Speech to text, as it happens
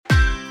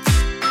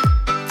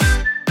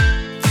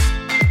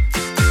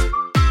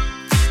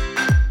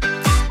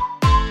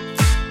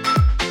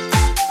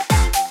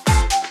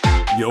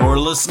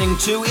listening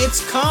to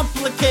It's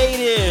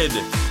Complicated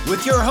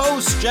with your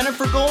hosts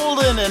Jennifer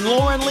Golden and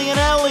Lauren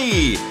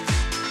Leonelli.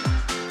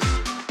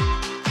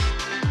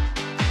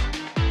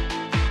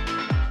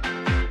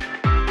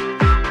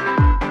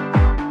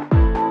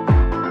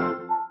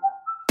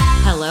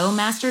 Hello,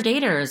 Master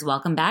Daters.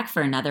 Welcome back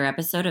for another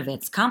episode of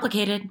It's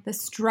Complicated. The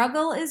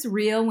struggle is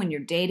real when you're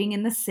dating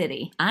in the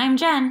city. I'm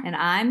Jen. And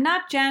I'm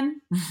not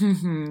Jen.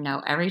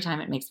 No, every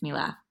time it makes me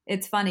laugh.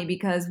 It's funny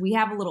because we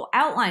have a little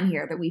outline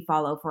here that we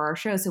follow for our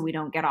show so we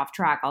don't get off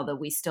track, although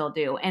we still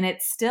do. And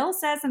it still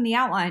says in the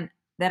outline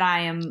that I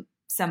am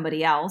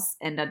somebody else,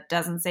 and it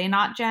doesn't say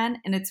not Jen.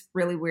 And it's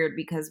really weird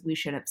because we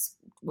should have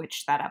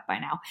switched that up by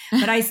now.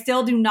 But I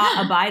still do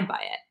not abide by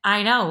it.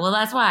 I know. Well,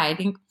 that's why I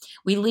think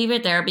we leave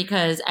it there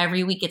because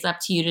every week it's up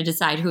to you to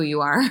decide who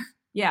you are.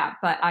 Yeah,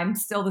 but I'm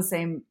still the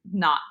same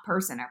not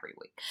person every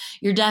week.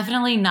 You're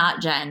definitely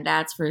not Jen,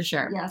 that's for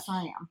sure. Yes,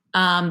 I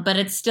am. But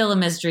it's still a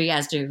mystery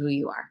as to who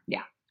you are.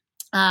 Yeah.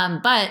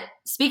 But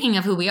speaking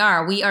of who we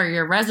are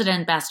your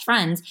resident best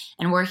friends,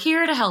 and we're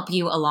here to help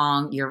you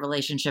along your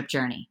relationship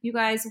journey. You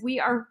guys, we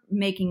are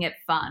making it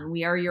fun.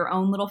 We are your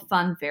own little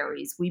fun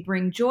fairies. We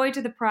bring joy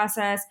to the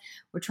process.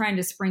 We're trying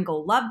to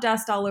sprinkle love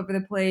dust all over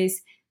the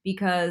place,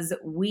 because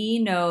we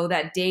know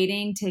that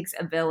dating takes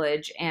a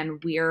village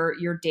and we're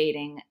your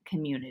dating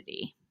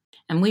community.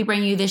 And we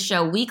bring you this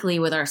show weekly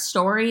with our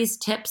stories,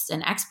 tips,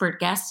 and expert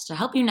guests to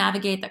help you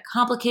navigate the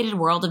complicated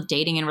world of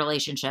dating and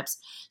relationships.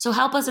 So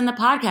help us in the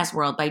podcast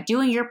world by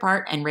doing your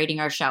part and rating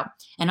our show.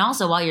 And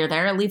also, while you're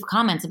there, leave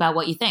comments about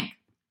what you think.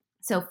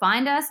 So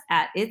find us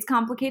at It's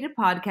Complicated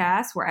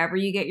Podcast, wherever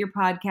you get your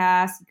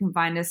podcasts. You can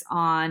find us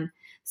on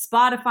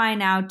Spotify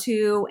now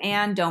too.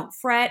 And don't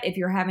fret if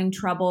you're having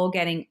trouble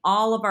getting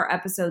all of our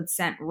episodes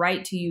sent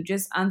right to you.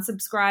 Just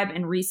unsubscribe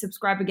and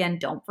resubscribe again.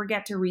 Don't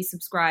forget to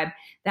resubscribe.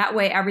 That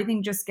way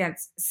everything just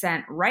gets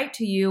sent right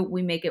to you.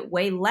 We make it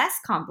way less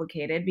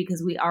complicated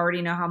because we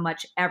already know how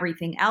much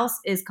everything else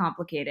is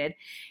complicated.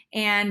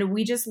 And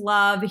we just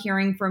love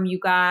hearing from you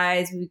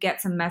guys. We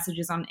get some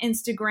messages on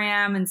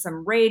Instagram and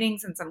some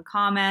ratings and some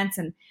comments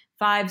and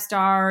 5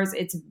 stars.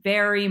 It's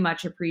very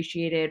much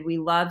appreciated. We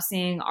love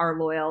seeing our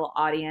loyal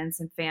audience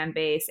and fan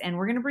base, and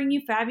we're going to bring you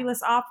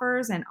fabulous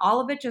offers, and all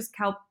of it just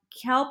help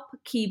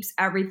keeps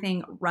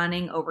everything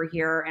running over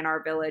here in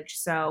our village.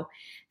 So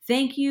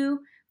thank you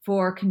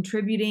for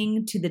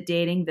contributing to the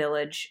dating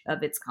village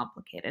of It's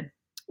Complicated.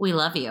 We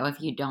love you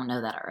if you don't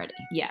know that already.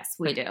 Yes,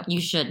 we do.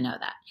 You should know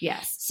that.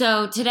 Yes.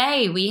 So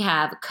today we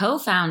have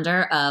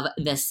co-founder of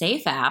the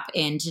Safe app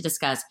in to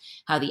discuss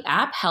how the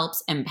app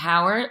helps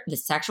empower the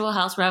sexual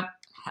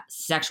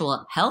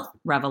health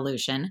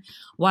revolution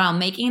while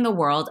making the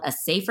world a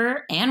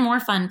safer and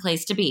more fun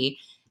place to be,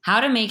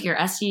 how to make your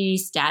STD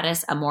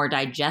status a more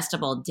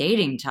digestible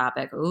dating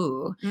topic.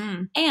 Ooh.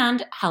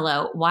 And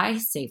why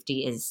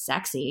safety is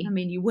sexy. I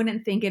mean, you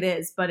wouldn't think it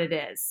is, but it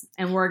is.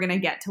 And we're going to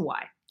get to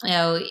why.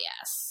 Oh,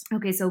 yes.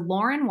 Okay, so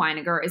Lauren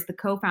Weiniger is the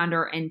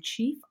co-founder and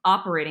chief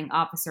operating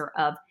officer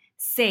of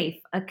Safe,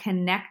 a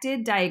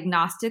connected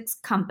diagnostics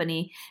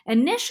company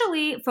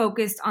initially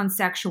focused on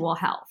sexual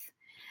health.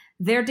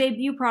 Their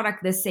debut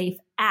product, the Safe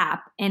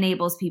app,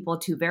 enables people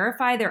to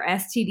verify their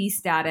STD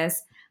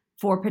status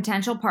for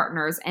potential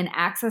partners and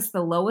access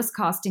the lowest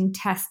costing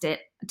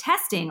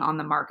testing on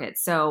the market.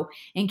 So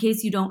in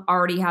case you don't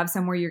already have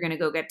somewhere you're going to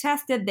go get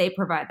tested, they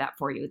provide that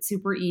for you. It's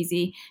super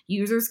easy.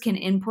 Users can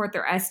import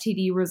their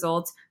STD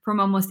results from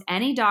almost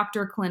any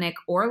doctor, clinic,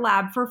 or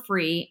lab for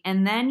free,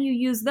 and then you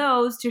use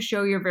those to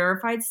show your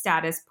verified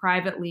status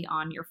privately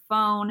on your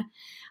phone.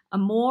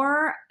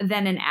 More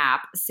than an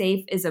app,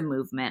 Safe is a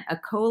movement, a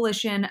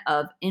coalition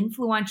of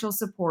influential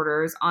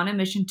supporters on a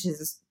mission to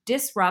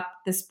disrupt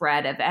the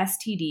spread of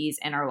STDs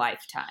in our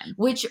lifetime.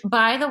 Which,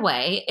 by the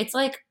way, it's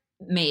like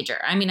major.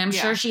 I mean, I'm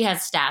sure she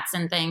has stats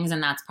and things,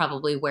 and that's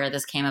probably where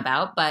this came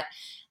about. But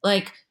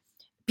like,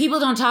 people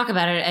don't talk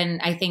about it,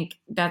 and I think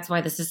that's why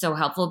this is so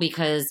helpful,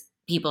 because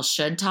people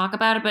should talk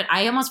about it. But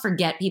I almost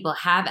forget people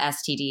have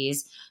STDs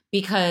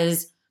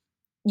because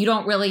you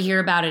don't really hear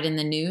about it in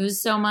the news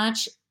so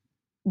much.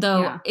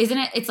 Though, isn't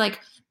it? It's like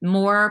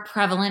more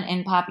prevalent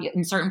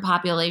in certain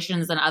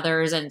populations than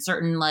others, and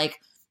certain like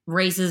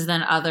races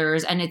than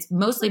others, and it's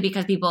mostly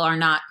because people are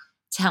not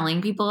telling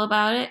people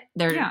about it.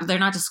 They're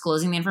not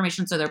disclosing the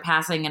information, so they're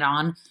passing it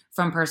on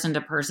from person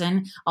to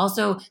person.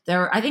 Also,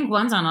 I think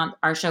once on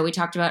our show we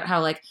talked about how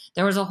like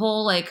there was a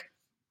whole like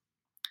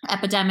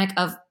epidemic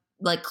of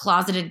like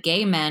closeted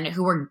gay men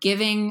who were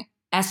giving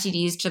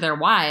STDs to their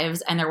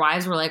wives, and their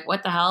wives were like,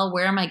 what the hell?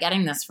 Where am I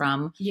getting this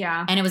from?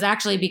 Yeah. And it was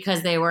actually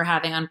because they were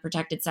having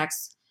unprotected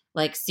sex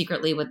like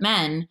secretly with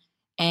men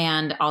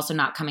and also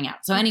not coming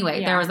out. So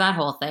anyway, there was that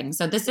whole thing.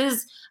 So this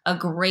is a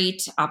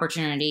great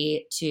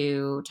opportunity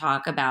to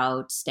talk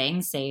about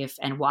staying safe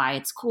and why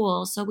it's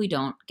cool so we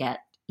don't get,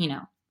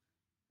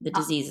 the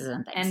diseases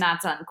and things. And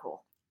that's uncool.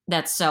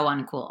 That's so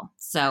uncool.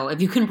 So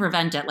if you can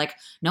prevent it, like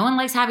no one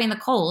likes having the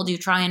cold, you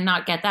try and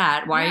not get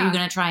that. Why are you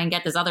going to try and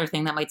get this other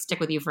thing that might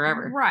stick with you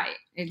forever? Right.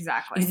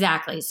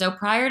 Exactly. So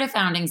prior to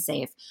founding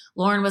Safe,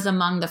 Lauren was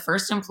among the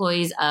first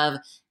employees of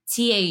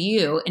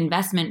TAU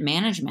Investment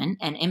Management,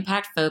 an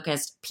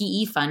impact-focused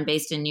PE fund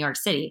based in New York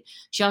City.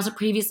 She also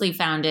previously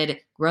founded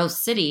Growth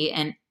City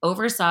and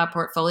oversaw a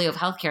portfolio of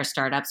healthcare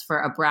startups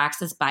for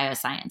Abraxas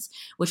Bioscience,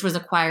 which was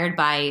acquired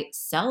by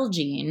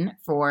Celgene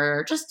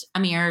for just a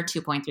mere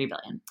 $2.3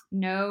 billion.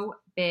 No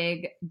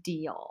big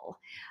deal.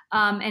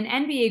 An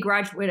MBA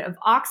graduate of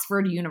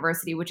Oxford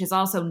University, which is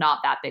also not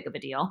that big of a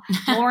deal.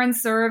 Lauren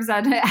serves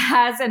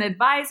as an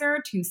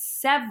advisor to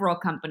several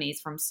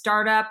companies from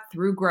startup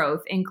through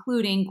growth,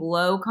 including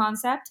Glow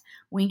Concept,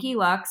 Winky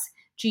Lux,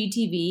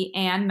 GTV,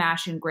 and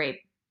Mash and Grape.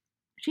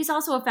 She's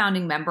also a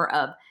founding member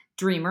of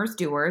Dreamers,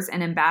 Doers,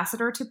 an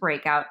ambassador to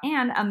Breakout,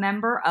 and a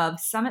member of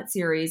Summit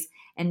Series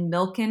and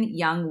Milken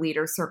Young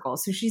Leader Circle.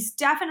 So she's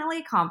definitely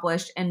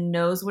accomplished and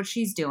knows what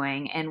she's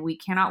doing, and we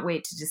cannot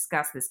wait to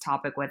discuss this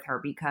topic with her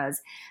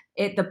because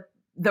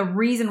the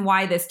reason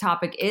why this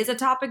topic is a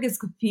topic is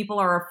because people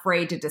are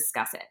afraid to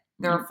discuss it.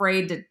 They're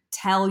afraid to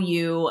tell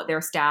you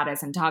their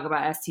status and talk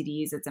about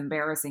STDs. It's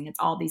embarrassing. It's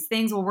all these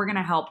things. Well, we're going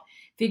to help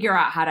figure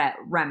out how to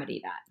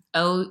remedy that.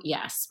 Oh,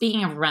 yeah.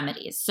 Speaking of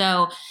remedies.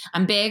 So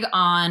I'm big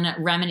on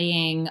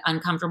remedying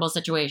uncomfortable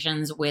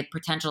situations with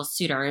potential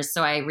suitors.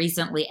 So I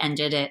recently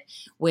ended it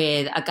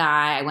with a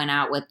guy I went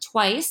out with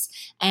twice,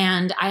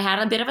 and I had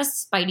a bit of a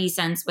spidey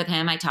sense with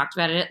him. I talked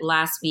about it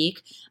last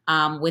week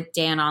with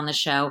Dan on the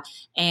show.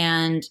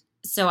 And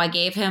so I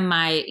gave him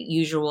my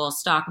usual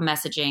stock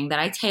messaging that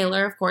I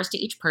tailor, of course, to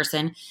each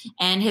person.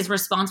 And his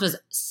response was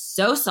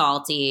so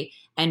salty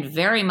and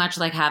very much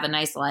like, have a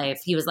nice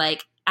life. He was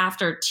like,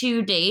 after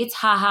 2 dates,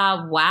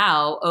 haha,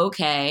 wow,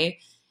 okay.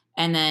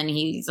 And then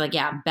he's like,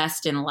 yeah,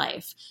 best in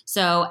life.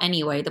 So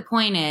anyway, the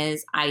point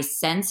is I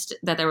sensed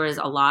that there was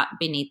a lot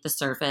beneath the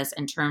surface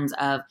in terms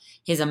of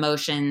his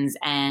emotions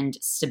and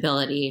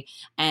stability.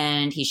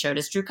 And he showed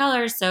his true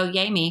colors. So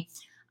yay me.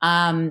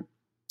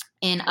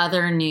 In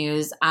other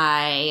news,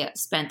 I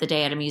spent the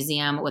day at a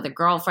museum with a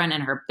girlfriend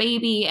and her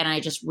baby, and I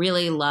just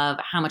really love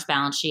how much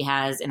balance she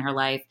has in her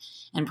life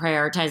and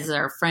prioritizes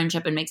our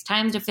friendship and makes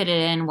time to fit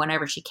it in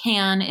whenever she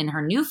can in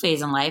her new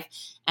phase in life.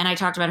 And I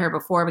talked about her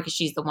before because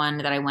she's the one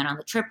that I went on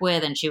the trip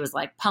with, and she was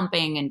like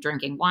pumping and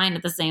drinking wine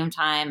at the same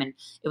time, and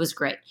it was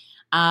great.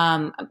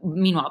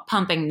 Meanwhile,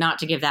 pumping, not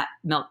to give that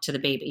milk to the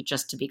baby,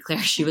 just to be clear,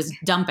 she was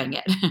dumping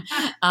it.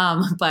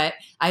 But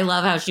I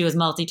love how she was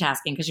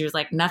multitasking because she was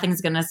like, nothing's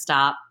going to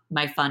stop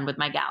my fun with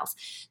my gals.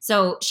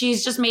 So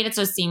she's just made it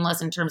so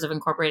seamless in terms of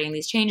incorporating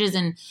these changes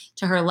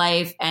into her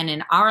life and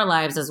in our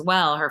lives as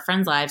well, her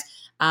friends' lives.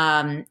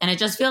 And it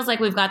just feels like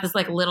we've got this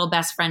like little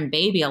best friend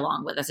baby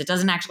along with us. It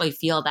doesn't actually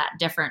feel that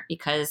different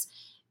because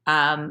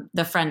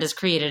the friend has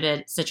created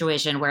a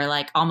situation where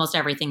like almost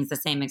everything's the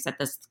same except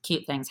this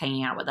cute thing's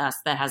hanging out with us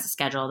that has a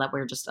schedule that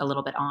we're just a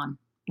little bit on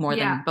more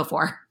than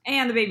before.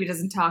 And the baby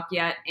doesn't talk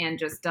yet and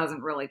just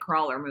doesn't really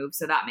crawl or move,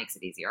 so that makes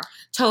it easier.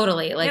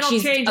 Totally. Like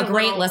she's a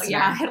great listener.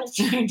 Yeah, it'll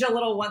change a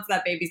little once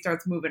that baby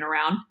starts moving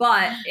around.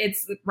 But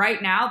it's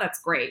right now that's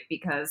great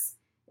because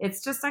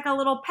it's just like a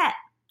little pet.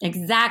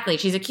 Exactly.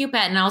 She's a cute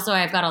pet. And also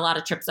I've got a lot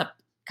of trips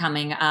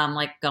upcoming,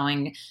 like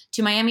going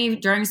to Miami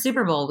during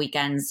Super Bowl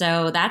weekend.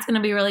 So that's going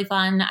to be really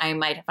fun. I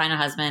might find a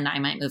husband. I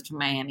might move to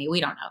Miami.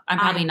 We don't know. I'm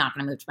probably not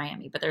going to move to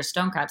Miami, but there's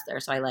stone crabs there.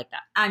 So I like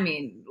that. I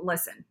mean,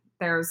 listen,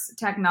 there's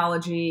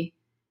technology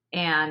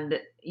and,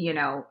 you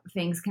know,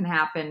 things can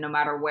happen no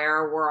matter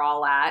where we're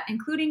all at,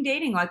 including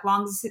dating, like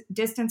long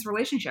distance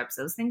relationships.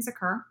 Those things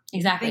occur.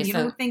 Exactly. You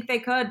don't think they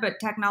could, but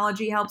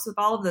technology helps with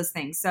all of those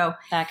things. So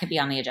that could be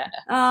on the agenda.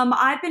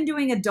 I've been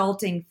doing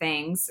adulting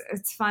things.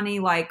 It's funny,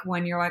 like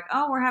when you're like,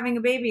 oh, we're having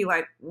a baby.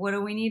 Like, what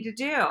do we need to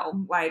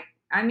do? Like,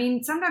 I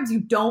mean, sometimes you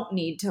don't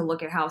need to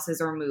look at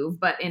houses or move,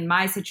 but in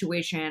my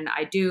situation,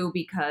 I do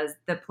because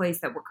the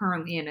place that we're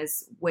currently in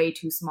is way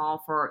too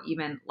small for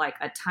even like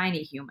a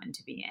tiny human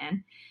to be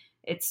in.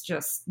 It's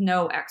just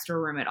no extra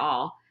room at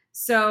all.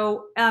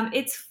 So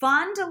it's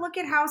fun to look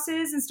at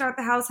houses and start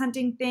the house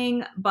hunting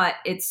thing, but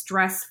it's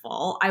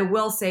stressful. I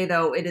will say,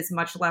 though, it is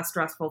much less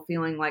stressful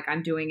feeling like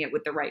I'm doing it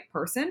with the right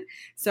person.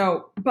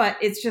 So, but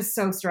it's just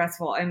so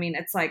stressful. I mean,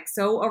 it's like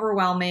so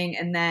overwhelming.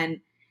 And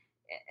then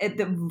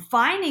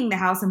finding the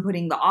house and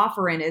putting the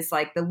offer in is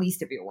like the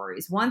least of your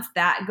worries. Once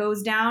that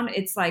goes down,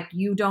 it's like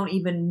you don't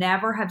even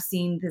never have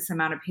seen this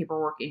amount of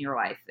paperwork in your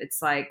life.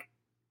 It's like,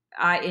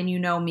 and you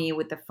know me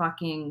with the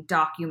fucking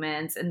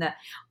documents and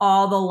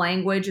all the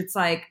language. It's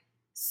like,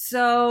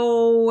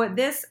 so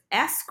this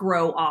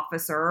escrow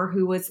officer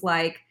who was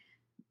like,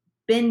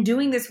 been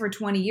doing this for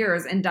 20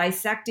 years and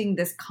dissecting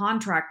this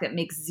contract that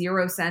makes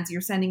zero sense.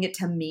 You're sending it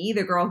to me,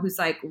 the girl who's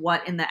like,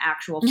 what in the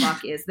actual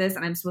fuck is this?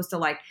 And I'm supposed to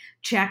like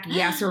check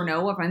yes or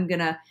no if I'm going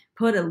to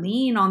put a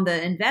lien on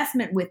the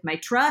investment with my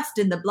trust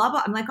and the blah,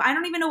 blah. I'm like, I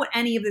don't even know what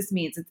any of this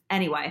means. It's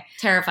anyway.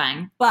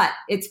 Terrifying. But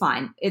it's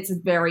fine. It's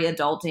very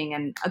adulting.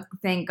 And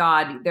thank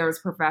God there's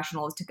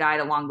professionals to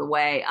guide along the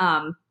way.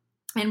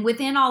 And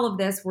within all of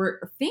this, we're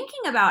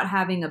thinking about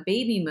having a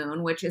baby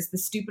moon, which is the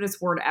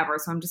stupidest word ever.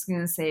 So I'm just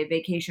going to say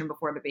vacation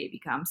before the baby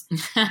comes,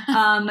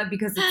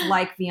 because it's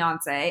like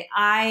fiance.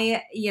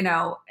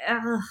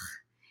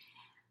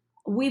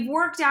 We've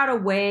worked out a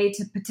way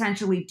to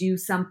potentially do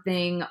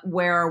something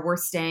where we're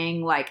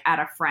staying like at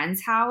a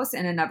friend's house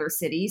in another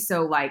city.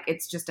 So like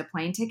it's just a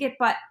plane ticket.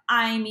 But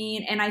I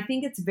mean, and I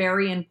think it's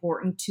very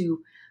important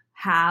to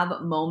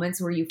have moments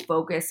where you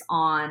focus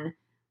on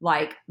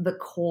like the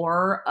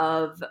core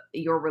of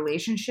your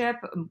relationship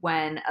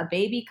when a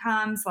baby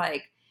comes,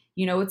 like,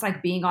 it's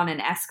like being on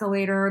an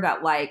escalator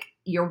that like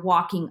you're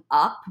walking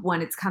up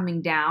when it's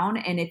coming down.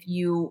 And if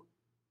you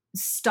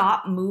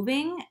stop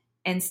moving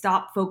and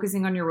stop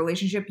focusing on your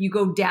relationship, you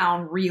go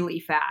down really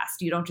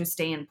fast. You don't just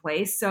stay in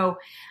place. So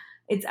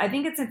I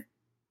think it's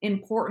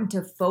important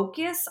to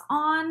focus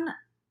on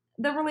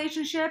the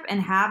relationship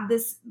and have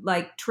this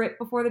like trip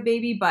before the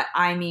baby. But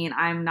I mean,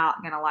 I'm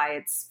not going to lie.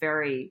 It's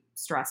very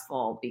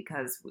stressful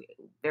because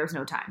there's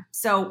no time.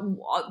 So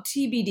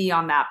TBD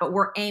on that, but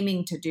we're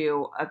aiming to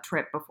do a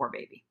trip before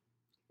baby.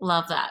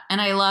 Love that.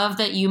 And I love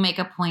that you make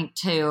a point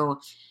to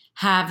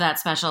have that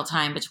special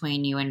time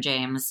between you and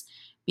James,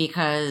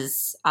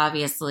 because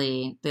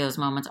obviously those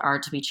moments are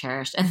to be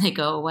cherished and they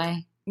go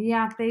away.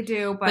 Yeah, they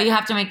do. But you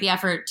have to make the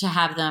effort to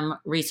have them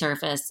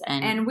resurface.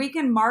 And we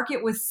can mark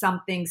it with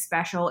something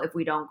special if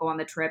we don't go on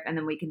the trip. And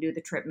then we can do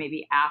the trip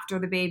maybe after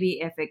the baby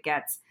if it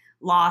gets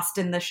lost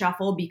in the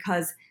shuffle,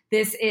 because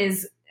this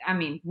is, I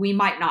mean, we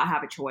might not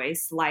have a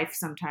choice. Life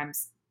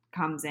sometimes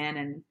comes in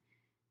and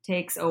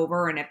takes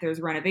over. And if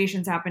there's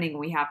renovations happening and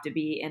we have to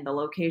be in the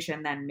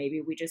location, then maybe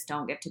we just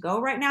don't get to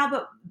go right now.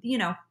 But,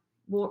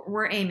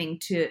 we're aiming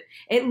to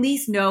at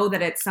least know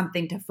that it's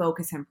something to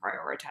focus and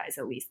prioritize,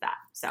 at least that.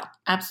 So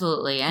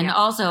absolutely. And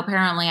also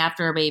apparently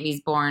after a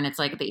baby's born, it's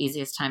like the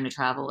easiest time to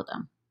travel with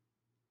them.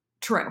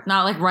 True.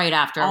 Not like right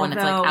after when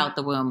it's like out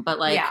the womb, but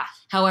like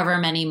however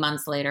many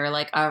months later,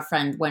 like our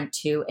friend went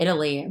to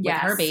Italy with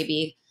her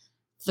baby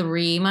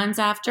 3 months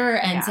after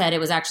and said it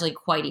was actually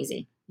quite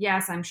easy.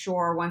 Yes, I'm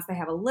sure once they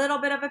have a little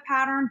bit of a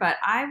pattern, but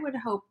I would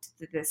hope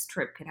that this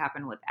trip could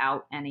happen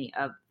without any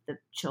of the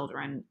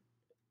children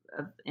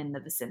in the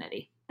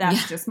vicinity.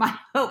 That's just my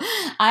hope.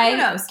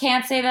 I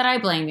can't say that I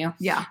blame you.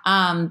 Yeah.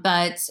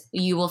 But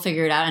you will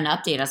figure it out and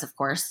update us, of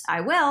course. I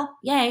will.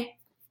 Yay.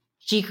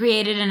 She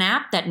created an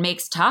app that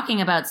makes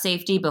talking about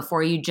safety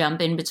before you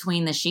jump in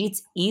between the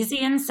sheets easy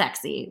and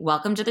sexy.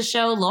 Welcome to the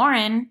show,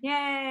 Lauren.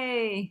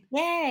 Yay.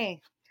 Yay.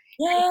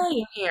 Yay,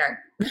 you're here.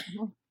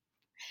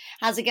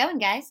 How's it going,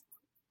 guys?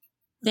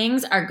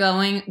 Things are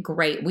going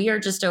great. We are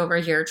just over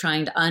here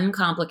trying to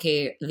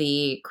uncomplicate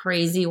the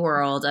crazy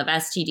world of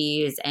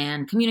STDs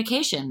and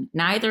communication,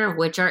 neither of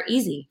which are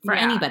easy for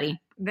anybody.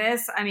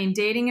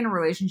 Dating and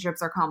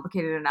relationships are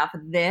complicated enough.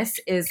 This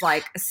is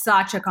like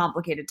such a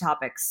complicated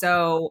topic.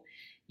 So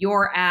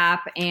your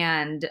app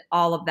and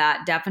all of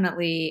that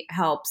definitely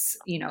helps,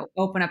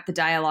 open up the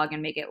dialogue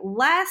and make it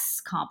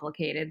less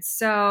complicated.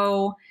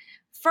 So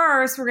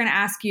first, we're going to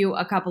ask you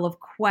a couple of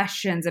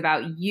questions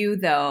about you,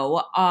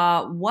 though.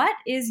 What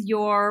is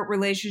your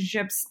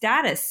relationship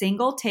status?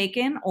 Single,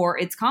 taken, or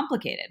it's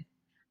complicated?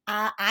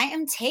 I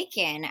am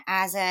taken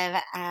as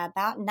of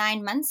about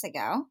 9 months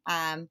ago.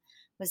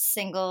 Was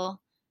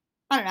single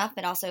on and off,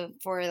 but also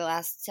for the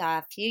last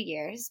few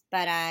years.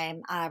 But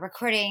I'm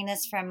recording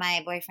this from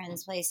my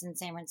boyfriend's place in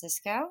San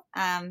Francisco.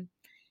 I'm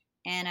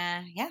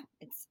a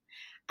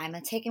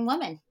taken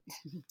woman.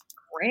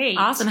 Great.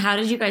 Awesome. How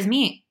did you guys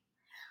meet?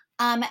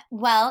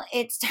 Well,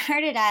 it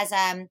started as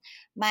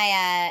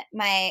my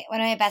one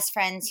of my best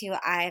friends, who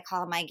I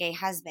call my gay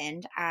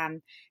husband.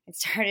 It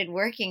started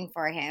working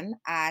for him.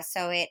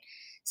 So it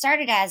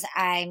started as,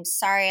 I'm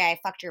sorry I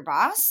fucked your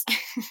boss.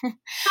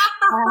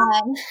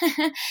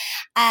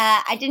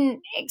 I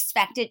didn't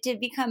expect it to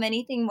become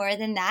anything more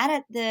than that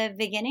at the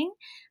beginning.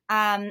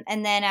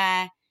 And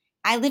then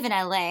I live in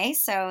LA,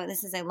 so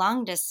this is a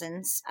long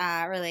distance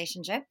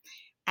relationship.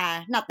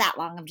 Not that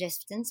long of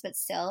distance, but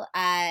still.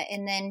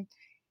 And then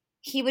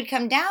he would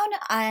come down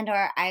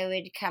or I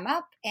would come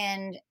up,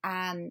 and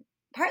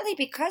partly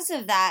because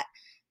of that,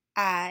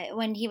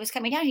 when he was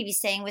coming down, he'd be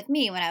staying with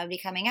me. When I would be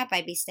coming up,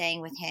 I'd be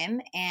staying with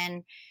him.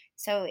 And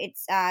so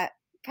it's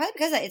probably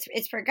because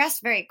it's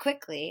progressed very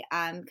quickly,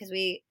 because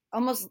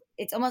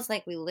it's almost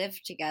like we live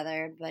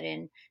together, but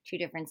in two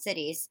different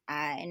cities.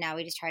 And now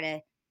we just try to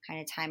kind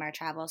of time our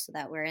travel so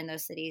that we're in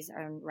those cities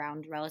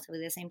around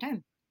relatively the same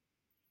time.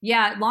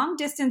 Yeah, long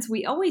distance,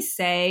 we always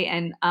say,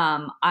 and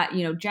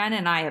Jen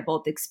and I have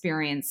both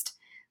experienced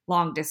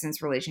long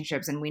distance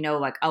relationships, and we know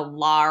like a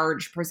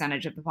large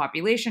percentage of the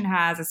population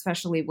has,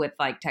 especially with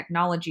like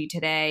technology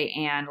today,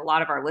 and a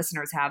lot of our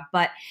listeners have.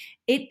 But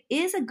it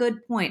is a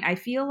good point. I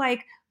feel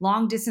like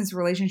long distance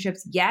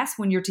relationships, yes,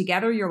 when you're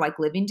together, you're like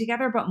living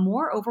together, but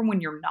moreover, when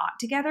you're not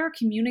together,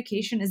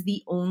 communication is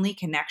the only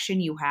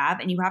connection you have,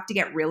 and you have to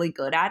get really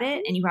good at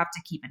it, and you have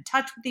to keep in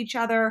touch with each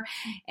other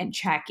and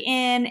check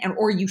in,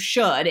 or you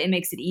should. It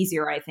makes it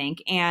easier, I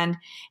think. And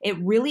it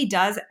really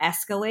does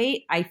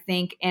escalate, I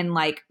think, and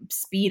like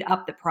speed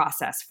up the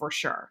process for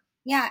sure.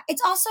 Yeah.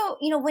 It's also,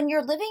 when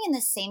you're living in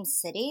the same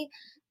city,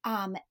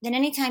 then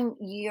anytime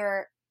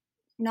you're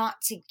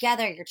not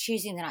together, you're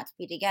choosing to not to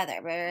be together.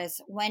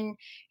 Whereas when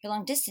you're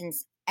long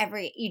distance,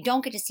 you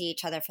don't get to see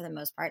each other for the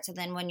most part. So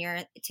then when you're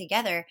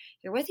together,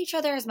 you're with each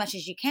other as much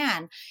as you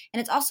can. And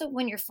it's also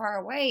when you're far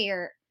away,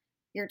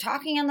 you're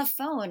talking on the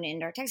phone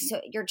and or texting.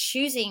 So you're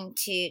choosing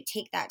to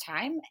take that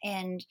time.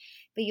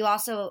 But you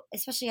also,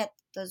 especially at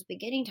those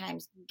beginning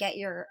times, get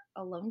your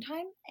alone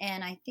time.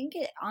 And I think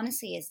it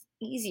honestly is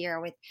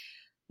easier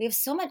we have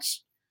so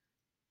much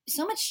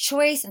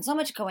choice and so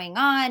much going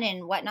on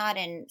and whatnot.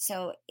 And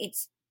so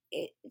it's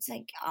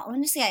like,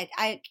 honestly,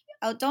 I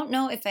don't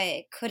know if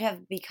I could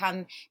have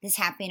become this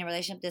happy in a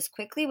relationship this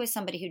quickly with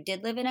somebody who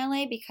did live in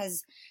LA,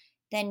 because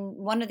then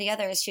one or the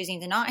other is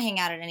choosing to not hang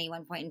out at any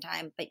one point in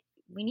time. But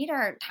we need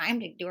our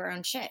time to do our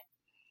own shit.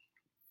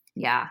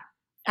 Yeah.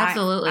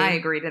 Absolutely. I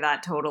agree to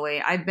that totally.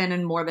 I've been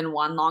in more than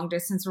one long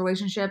distance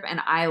relationship,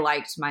 and I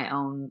liked my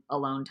own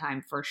alone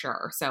time for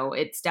sure. So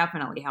it's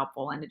definitely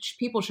helpful, and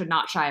people should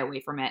not shy away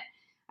from it.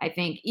 I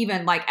think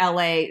even like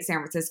LA, San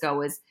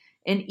Francisco is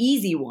an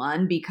easy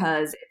one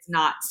because it's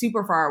not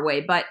super far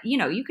away, but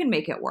you can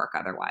make it work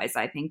otherwise.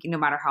 I think no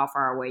matter how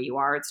far away you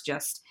are, it's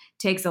just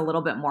takes a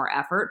little bit more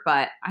effort.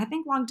 But I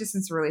think long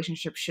distance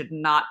relationships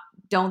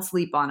don't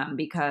sleep on them,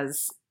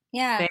 because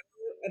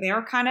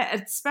they're kind of,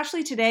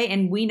 especially today.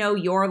 And we know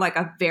you're like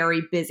a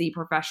very busy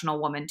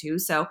professional woman too.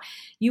 So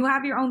you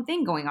have your own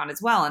thing going on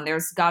as well. And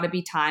there's got to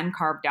be time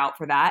carved out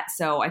for that.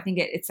 So I think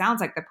it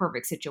sounds like the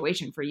perfect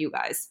situation for you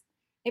guys.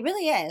 It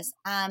really is.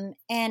 And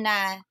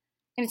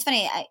it's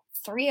funny,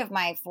 3 of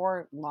my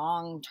 4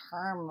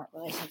 long-term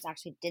relationships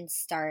actually did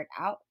start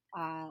out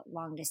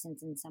long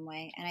distance in some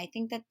way. And I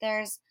think that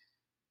there's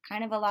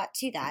kind of a lot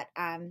to that,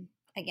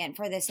 again,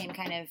 for the same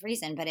kind of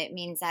reason. But it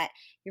means that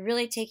you're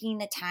really taking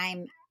the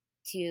time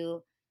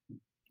to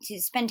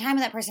spend time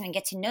with that person and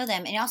get to know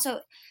them. And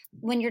also,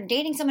 when you're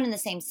dating someone in the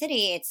same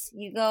city,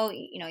 you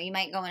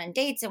might go on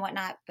dates and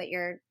whatnot, but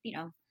you're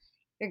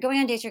going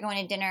on dates, you're going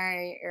to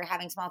dinner, you're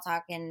having small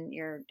talk, and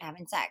you're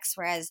having sex.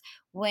 Whereas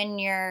when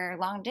you're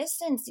long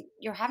distance,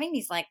 you're having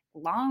these like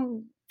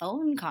long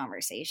phone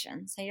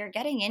conversations. So you're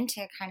getting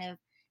into kind of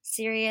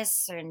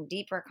serious and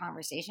deeper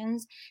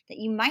conversations that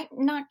you might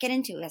not get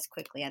into as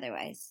quickly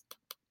otherwise.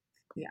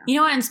 Yeah. You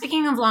know what? And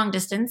speaking of long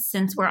distance,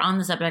 since we're on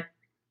the subject,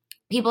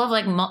 people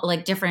have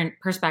like different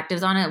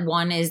perspectives on it.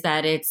 One is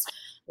that it's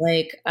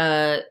like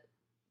a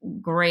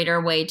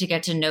greater way to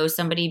get to know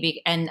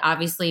somebody, and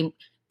obviously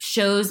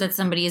shows that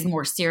somebody is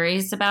more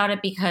serious about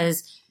it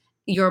because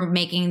you're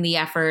making the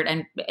effort.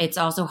 And it's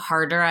also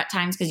harder at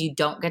times because you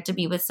don't get to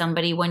be with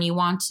somebody when you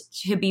want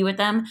to be with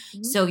them.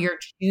 Mm-hmm. So you're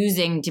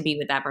choosing to be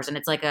with that person.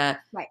 It's like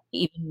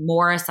even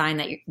more a sign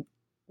that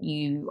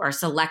you are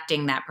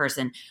selecting that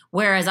person.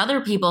 Whereas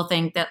other people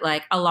think that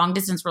like a long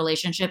distance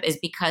relationship is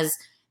because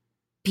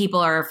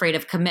people are afraid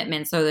of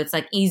commitment. So it's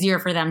like easier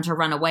for them to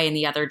run away in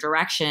the other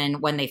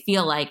direction when they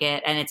feel like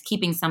it. And it's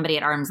keeping somebody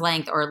at arm's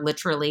length or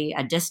literally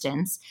a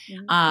distance.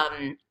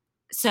 Mm-hmm.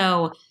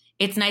 So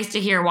it's nice to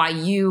hear why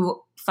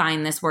you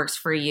find this works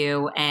for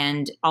you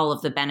and all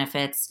of the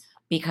benefits,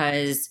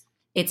 because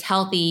it's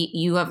healthy.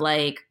 You have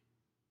like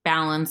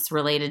balance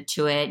related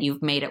to it.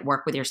 You've made it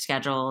work with your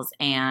schedules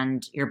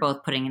and you're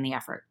both putting in the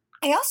effort.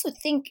 I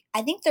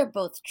think they're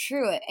both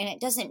true. And it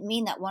doesn't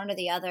mean that one or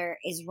the other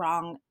is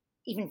wrong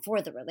even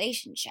for the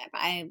relationship.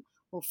 I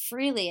will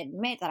freely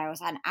admit that I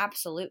was an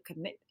absolute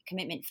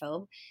commitment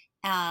phobe.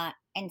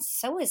 And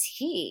so was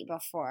he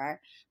before.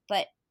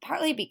 But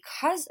partly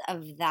because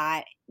of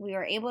that, we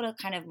were able to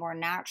kind of more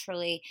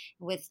naturally,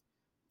 with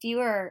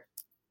fewer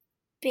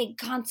big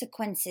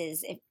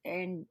consequences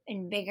and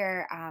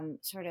bigger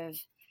sort of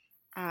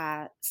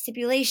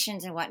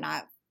stipulations and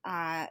whatnot,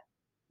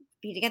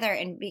 be together.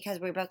 And because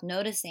we were both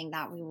noticing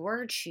that we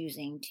were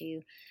choosing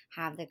to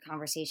have the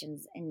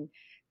conversations and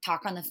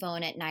talk on the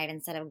phone at night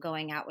instead of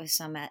going out with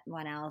someone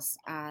else,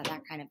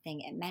 that kind of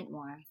thing, it meant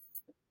more.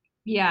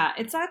 Yeah,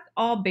 it's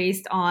all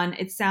based on,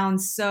 it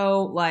sounds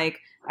so like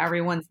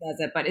everyone says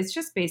it, but it's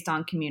just based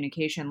on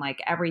communication. Like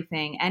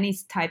everything, any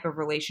type of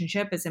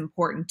relationship is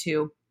important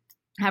to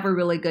have a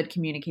really good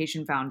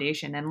communication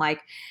foundation. And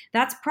like,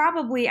 that's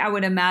probably, I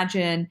would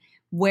imagine,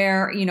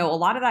 where, a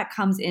lot of that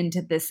comes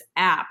into this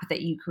app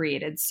that you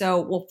created.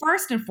 So, well,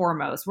 first and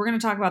foremost, we're going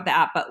to talk about the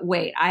app, but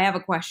wait, I have a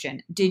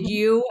question. Did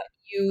you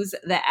use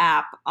the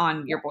app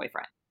on your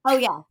boyfriend? Oh,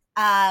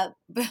 yeah.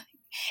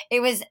 It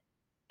was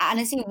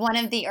honestly one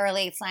of the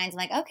early signs. I'm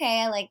like,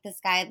 okay, I like this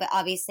guy. But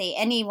obviously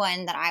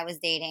anyone that I was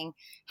dating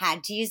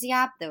had to use the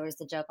app. There was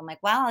the joke. I'm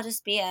like, well, I'll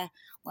just be a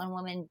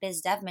one-woman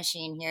biz dev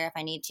machine here if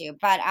I need to.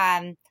 But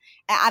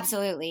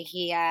absolutely,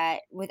 he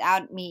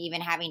without me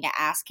even having to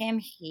ask him,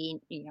 he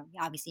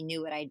obviously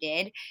knew what I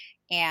did.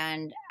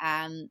 And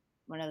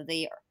one of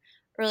the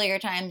earlier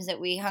times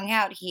that we hung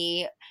out,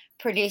 he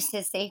produced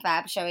his safe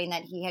app showing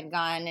that he had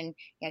gone, and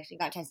he actually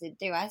got tested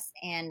through us,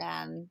 and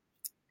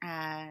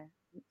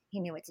he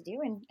knew what to do,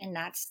 and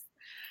that's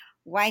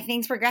why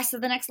things progressed to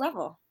the next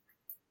level.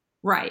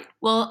 Right.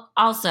 Well,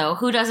 also,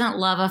 who doesn't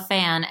love a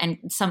fan and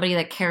somebody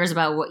that cares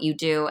about what you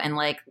do and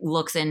like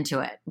looks into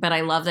it? But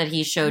I love that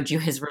he showed you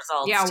his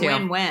results. Yeah, too.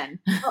 win-win.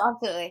 Oh,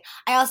 absolutely.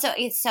 I also,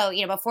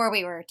 before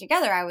we were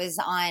together, I was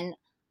on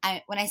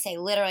when I say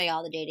literally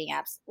all the dating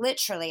apps,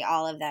 literally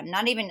all of them,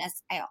 not even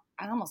as I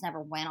almost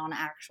never went on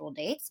actual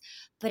dates,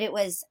 but it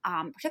was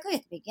particularly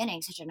at the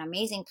beginning such an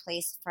amazing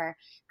place for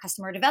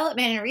customer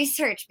development and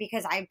research,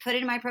 because I put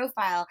in my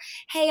profile,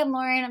 hey, I'm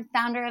Lauren, I'm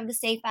founder of the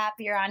Safe app.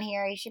 You're on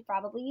here, you should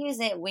probably use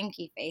it,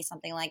 winky face,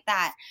 something like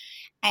that.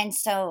 And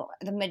so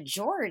the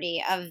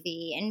majority of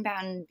the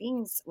inbound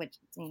things, which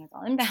it's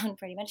all inbound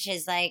pretty much,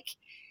 is like,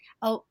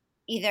 oh,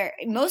 either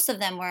most of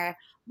them were,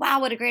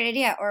 wow, what a great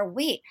idea, or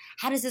wait,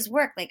 how does this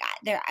work? Like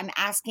they're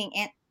asking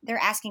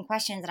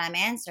questions that I'm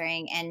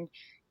answering. And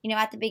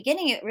at the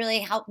beginning, it really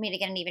helped me to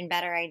get an even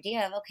better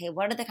idea of, okay,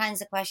 what are the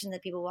kinds of questions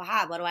that people will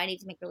have? What do I need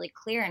to make really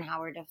clear in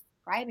how we're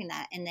describing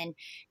that? And then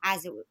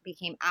as it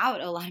became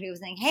out, a lot of people were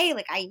saying, hey,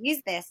 like I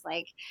use this,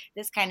 like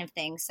this kind of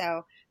thing.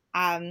 So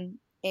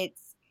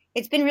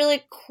it's been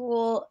really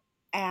cool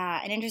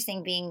and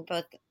interesting being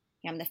both,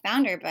 I'm the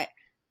founder, but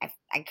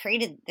I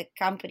created the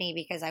company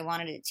because I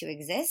wanted it to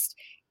exist.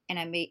 And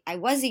I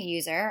was a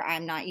user.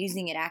 I'm not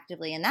using it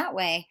actively in that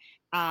way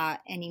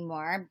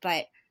anymore,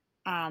 but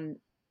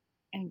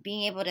and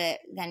being able to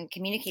then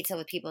communicate so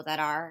with people that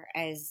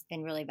has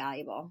been really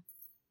valuable.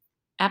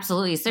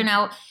 Absolutely. So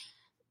now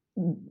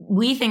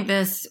we think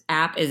this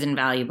app is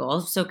invaluable.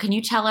 So can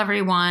you tell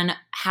everyone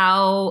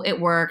how it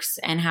works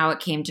and how it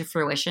came to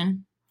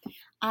fruition?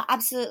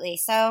 Absolutely.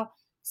 So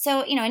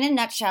in a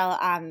nutshell,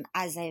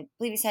 as I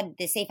believe you said,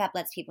 the Safe app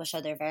lets people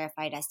show their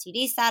verified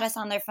STD status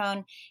on their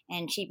phone,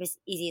 and cheapest,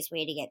 easiest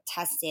way to get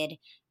tested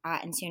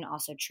and soon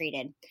also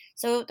treated.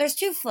 So there's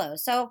two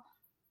flows. So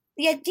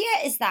the idea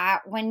is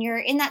that when you're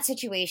in that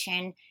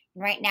situation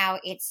right now,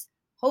 it's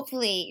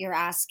hopefully you're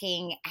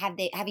asking, have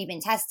you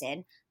been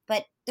tested?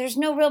 But there's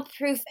no real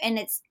proof, and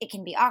it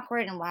can be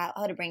awkward and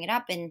how to bring it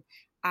up, and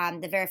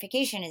the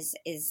verification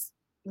is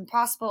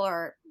impossible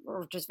or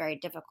just very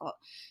difficult.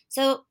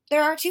 So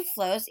there are two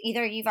flows.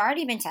 Either you've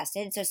already been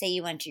tested. So say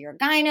you went to your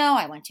gyno,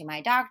 I went to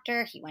my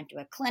doctor, he went to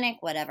a clinic,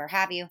 whatever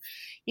have you.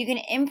 You can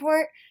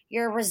import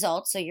your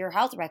results, so your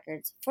health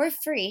records, for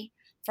free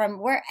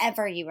from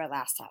wherever you were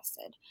last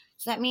tested.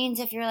 So that means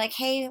if you're like,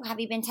 hey, have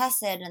you been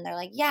tested? And they're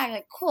like, yeah, you're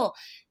like, cool.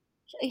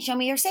 Show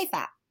me your Safe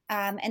app.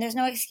 And there's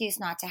no excuse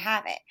not to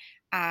have it.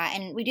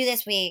 And we do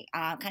this, we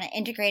kind of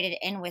integrate it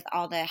in with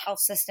all the health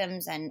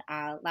systems and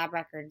lab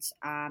records.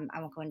 I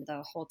won't go into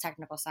the whole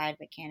technical side,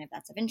 but can if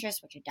that's of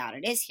interest, which I doubt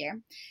it is here.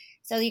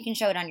 So you can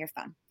show it on your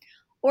phone.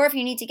 Or if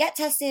you need to get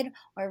tested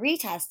or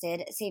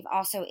retested, Safe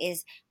also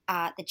is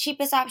the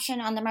cheapest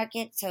option on the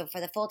market. So for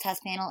the full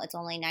test panel, it's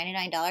only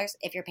 $99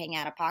 if you're paying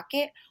out of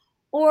pocket.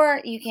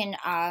 Or you can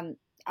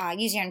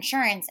use your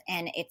insurance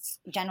and it's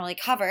generally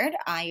covered.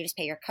 You just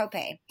pay your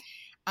copay.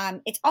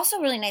 It's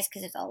also really nice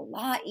because it's a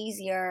lot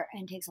easier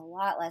and takes a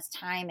lot less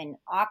time and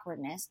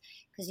awkwardness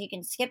because you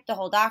can skip the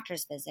whole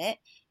doctor's visit.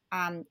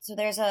 So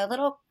there's a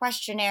little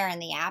questionnaire in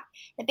the app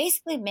that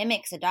basically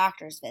mimics a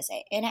doctor's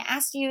visit. And it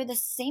asks you the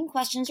same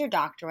questions your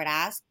doctor would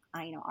ask.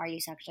 Are you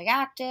sexually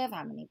active?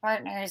 How many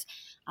partners?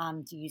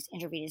 Do you use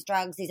intravenous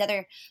drugs? These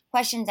other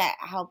questions that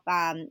help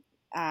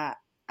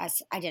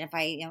us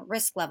identify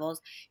risk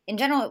levels. In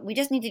general, we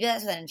just need to do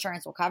that so that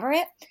insurance will cover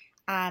it.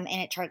 And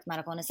it charts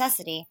medical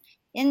necessity.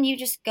 And you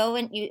just go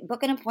and you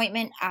book an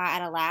appointment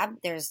at a lab.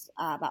 There's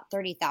about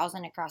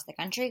 30,000 across the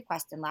country,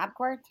 Quest and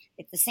LabCorp.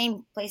 It's the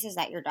same places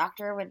that your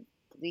doctor would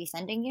be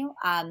sending you.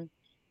 And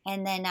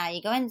then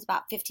you go in, it's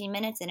about 15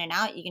 minutes in and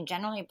out. You can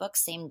generally book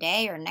same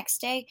day or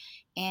next day,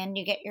 and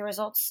you get your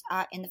results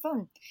in the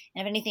phone.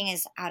 And if anything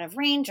is out of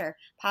range or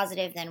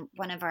positive, then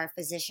one of our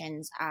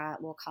physicians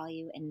will call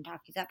you and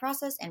talk you through that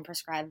process and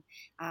prescribe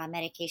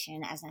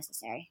medication as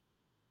necessary.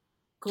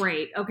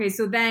 Great. Okay,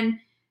 so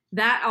then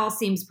that all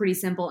seems pretty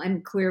simple,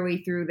 and clearly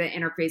through the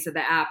interface of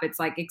the app, it's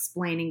like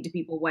explaining to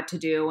people what to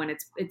do, and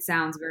it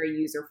sounds very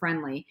user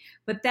friendly.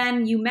 But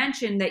then you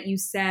mentioned that you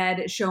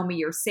said, show me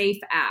your Safe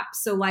app.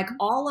 So like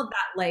all of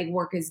that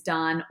legwork is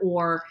done,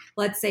 or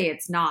let's say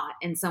it's not,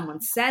 and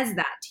someone says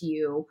that to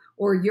you,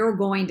 or you're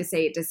going to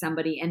say it to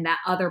somebody and that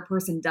other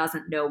person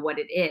doesn't know what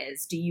it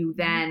is. Do you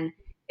then,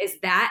 is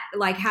that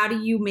like, how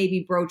do you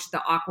maybe broach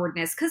the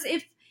awkwardness? Because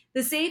if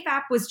the Safe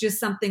app was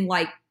just something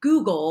like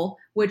Google,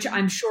 which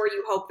I'm sure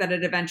you hope that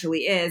it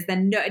eventually is,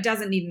 then no, it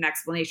doesn't need an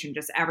explanation.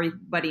 Just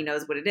everybody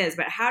knows what it is.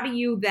 But how do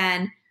you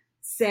then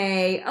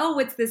say, oh,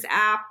 it's this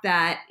app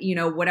that,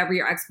 whatever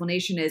your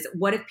explanation is,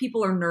 what if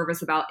people are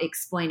nervous about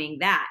explaining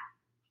that?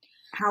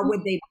 How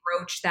would they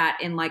broach that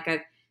in like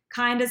a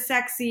kind of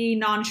sexy,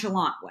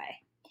 nonchalant way?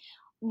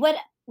 What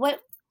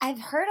I've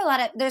heard a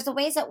lot of, there's the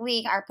ways that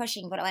we are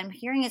pushing, but what I'm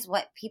hearing is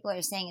what people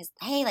are saying is,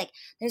 hey, like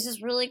there's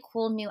this really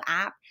cool new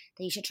app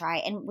that you should try.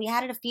 And we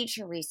added a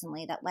feature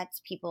recently that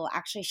lets people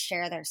actually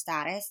share their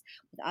status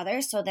with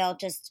others. So they'll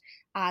just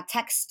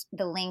text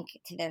the link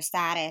to their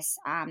status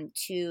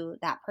to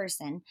that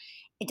person.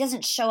 it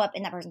doesn't show up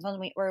in that person's phone.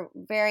 We're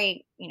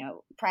very,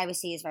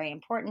 privacy is very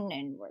important,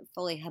 and we're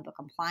fully HIPAA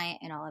compliant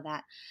and all of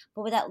that.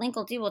 But what that link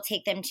will do will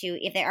take them to,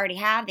 if they already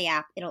have the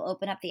app, it'll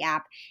open up the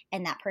app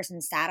and that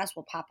person's status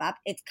will pop up.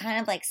 It's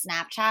kind of like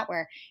Snapchat,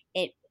 where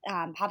it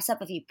pops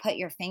up if you put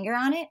your finger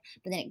on it,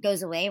 but then it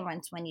goes away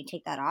when you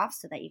take that off,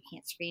 so that you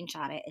can't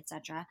screenshot it,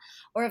 etc.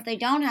 Or if they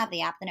don't have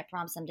the app, then it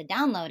prompts them to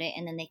download it,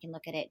 and then they can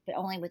look at it, but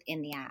only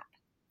within the app.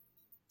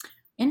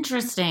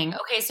 Interesting.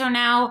 Okay, so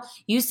now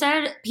you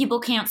said people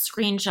can't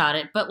screenshot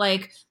it, but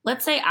like,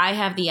 let's say I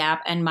have the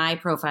app and my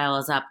profile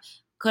is up.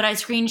 Could I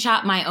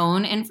screenshot my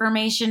own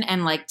information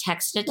and like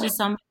text it to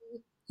somebody?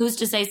 Who's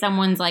to say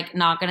someone's like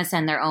not going to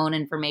send their own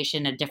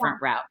information a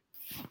different route?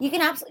 You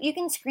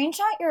can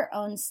screenshot your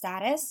own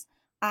status.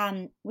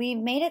 We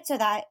made it so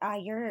that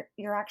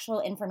your actual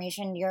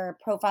information, your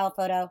profile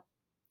photo,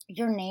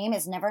 your name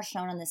is never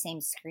shown on the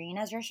same screen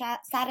as your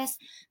status,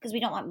 because we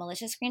don't want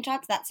malicious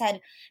screenshots. That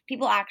said,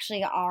 people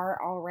actually are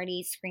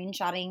already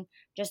screenshotting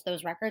just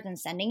those records and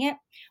sending it.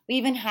 We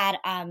even had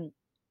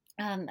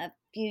a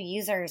few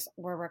users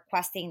were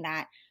requesting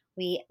that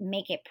we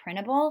make it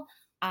printable.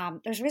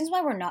 There's reasons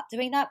why we're not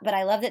doing that, but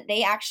I love that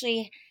they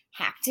actually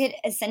hacked it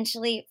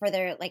essentially for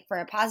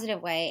a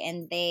positive way,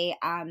 and they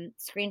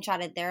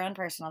screenshotted their own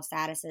personal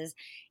statuses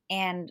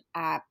and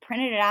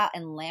printed it out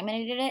and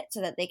laminated it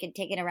so that they could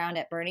take it around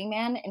at Burning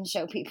Man and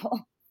show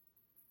people.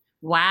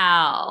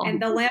 Wow.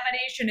 And the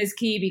lamination is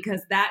key,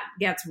 because that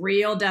gets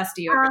real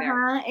dusty over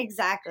there.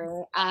 Exactly.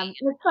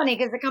 It's funny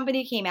because the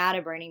company came out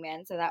of Burning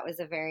Man, so that was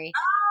a very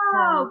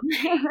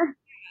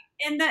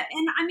And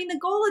I mean, the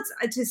goal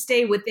is to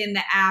stay within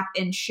the app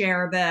and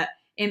share the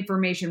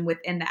information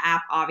within the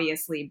app,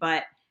 obviously.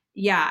 But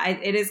yeah,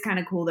 it is kind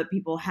of cool that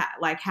people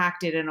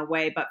hacked it in a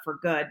way, but for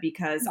good,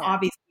 because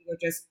obviously we're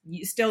just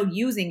still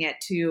using it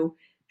to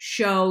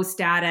show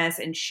status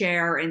and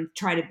share and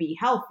try to be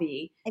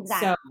healthy.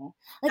 Exactly. So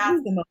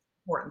that's the most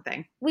important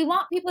thing. We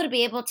want people to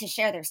be able to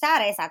share their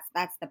status.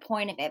 That's the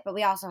point of it. But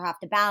we also have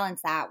to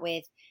balance that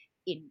with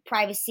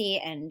privacy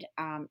and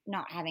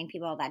not having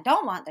people that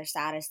don't want their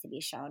status to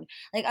be shown.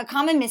 Like, a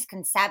common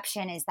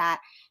misconception is that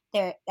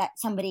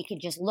somebody could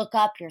just look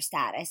up your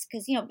status,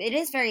 because it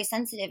is very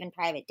sensitive and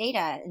private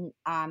data,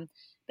 and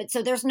but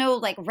so there's no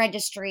like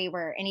registry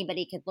where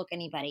anybody could look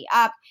anybody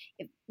up.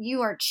 If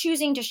you are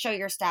choosing to show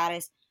your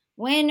status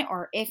when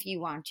or if you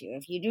want to.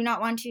 If you do not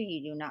want to,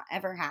 you do not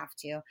ever have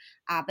to.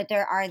 But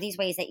there are these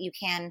ways that you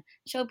can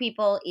show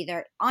people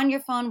either on your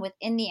phone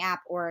within the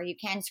app, or you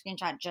can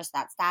screenshot just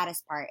that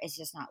status part. It's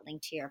just not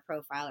linked to your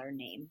profile or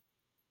name.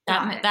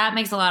 That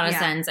makes a lot of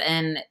sense.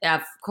 And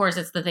of course,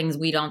 it's the things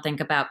we don't think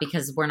about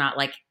because we're not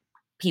like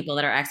people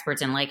that are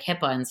experts in like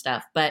HIPAA and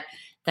stuff. But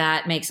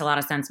that makes a lot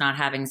of sense, not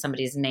having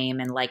somebody's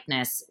name and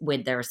likeness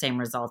with their same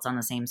results on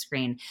the same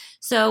screen.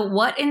 So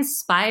what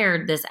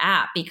inspired this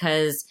app?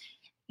 Because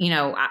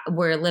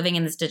we're living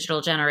in this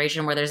digital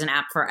generation where there's an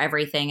app for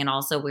everything, and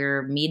also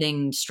we're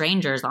meeting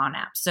strangers on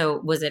apps.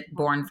 So was it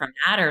born from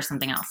that or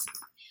something else?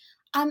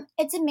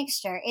 It's a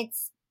mixture.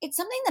 It's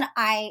something that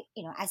I,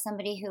 as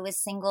somebody who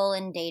is single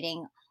and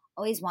dating,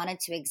 always wanted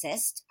to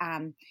exist.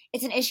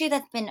 It's an issue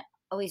that's been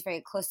always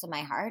very close to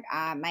my heart.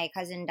 My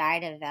cousin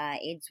died of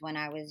AIDS when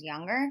I was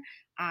younger.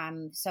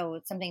 So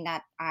it's something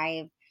that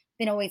I've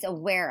been always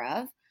aware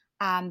of.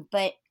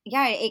 But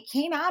yeah, it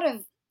came out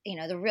of,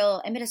 the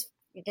real impetus.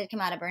 It did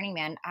come out of Burning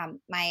Man.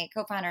 My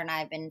co-founder and I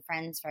have been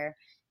friends for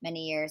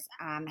many years,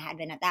 had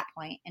been at that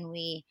point, and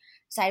we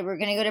decided we were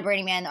going to go to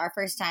Burning Man. Our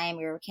first time,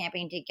 we were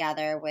camping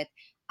together with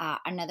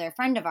another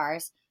friend of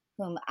ours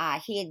whom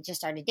he had just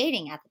started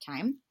dating at the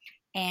time.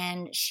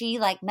 And she,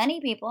 like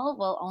many people,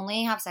 will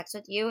only have sex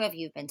with you if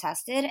you've been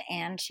tested,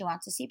 and she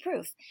wants to see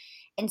proof.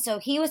 And so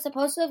he was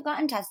supposed to have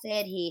gotten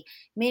tested. He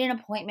made an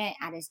appointment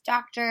at his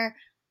doctor.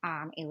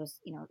 It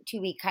was,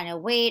 2-week kind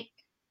of wait.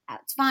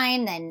 That's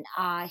fine. Then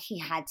he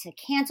had to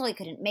cancel. He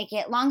couldn't make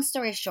it. Long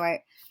story short,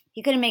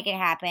 he couldn't make it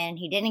happen.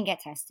 He didn't get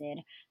tested.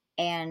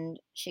 And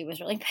she was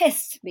really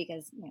pissed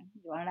because you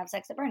wanted to have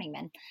sex at Burning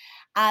Man.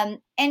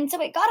 And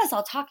so it got us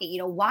all talking.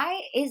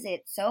 Why is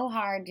it so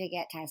hard to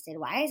get tested?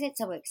 Why is it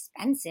so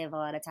expensive a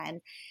lot of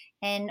times?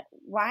 And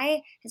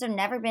why has there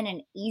never been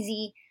an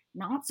easy,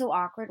 not so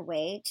awkward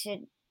way to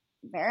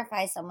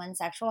verify someone's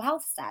sexual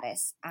health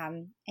status?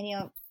 And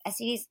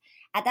STDs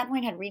at that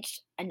point had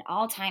reached an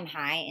all-time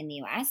high in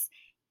the US.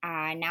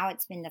 Now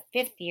it's been the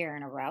 5th year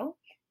in a row.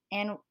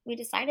 And we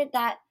decided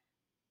that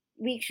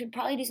we should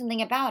probably do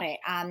something about it.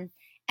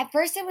 At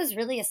first, it was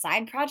really a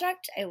side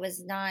project. I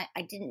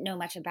didn't know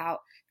much about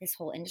this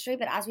whole industry,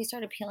 but as we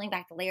started peeling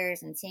back the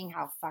layers and seeing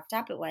how fucked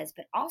up it was,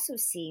 but also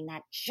seeing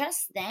that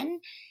just then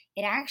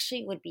it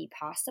actually would be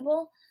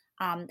possible.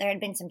 There had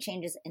been some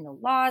changes in the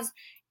laws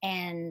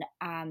and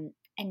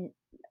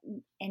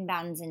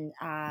inbounds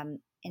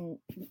and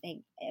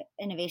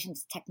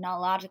innovations,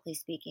 technologically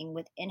speaking,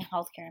 within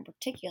healthcare in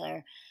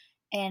particular.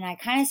 And I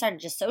kind of started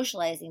just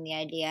socializing the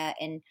idea,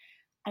 and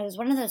it was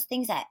one of those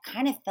things that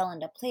kind of fell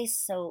into place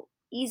so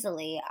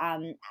easily.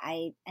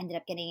 I ended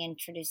up getting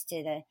introduced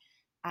to the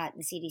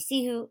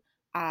CDC, who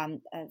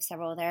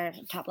Several of their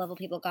top level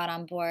people got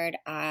on board.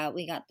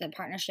 We got the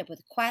partnership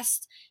with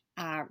Quest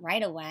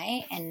right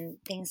away, and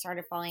things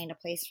started falling into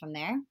place from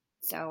there.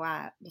 So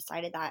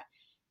decided that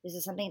this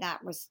is something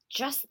that was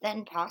just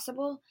then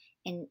possible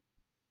and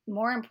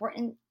more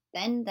important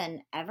then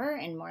than ever,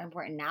 and more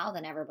important now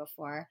than ever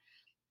before.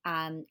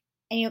 And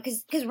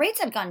because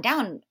rates had gone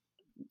down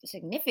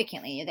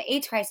significantly. The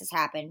AIDS crisis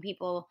happened.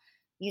 People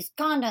used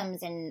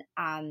condoms and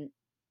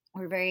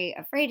were very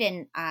afraid,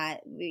 and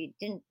we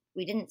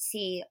didn't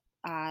see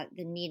the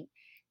need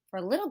for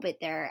a little bit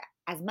there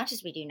as much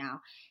as we do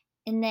now.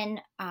 And then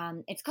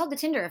it's called the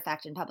Tinder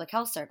effect in public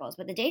health circles,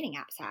 but the dating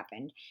apps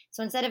happened.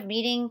 So instead of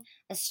meeting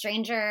a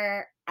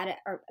stranger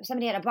or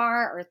somebody at a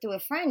bar or through a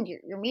friend,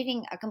 you're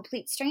meeting a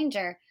complete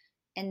stranger,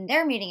 and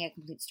they're meeting a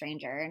complete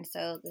stranger. And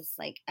so this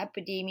like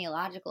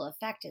epidemiological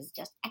effect is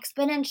just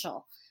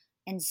exponential.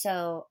 And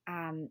so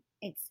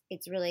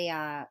it's really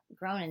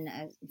grown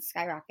and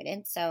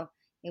skyrocketed. So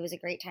it was a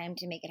great time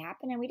to make it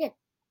happen, and we did.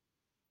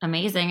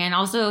 Amazing. And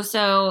also,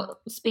 so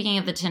speaking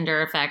of the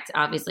Tinder effect,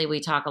 obviously we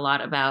talk a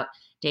lot about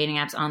dating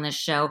apps on this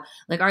show.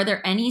 Like, are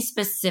there any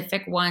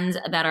specific ones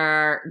that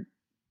are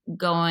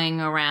going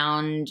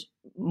around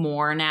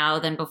more now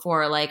than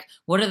before? Like,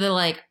 what are the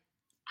like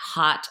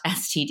hot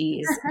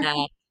STDs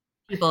that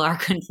people are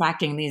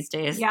contracting these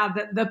days? Yeah,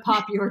 the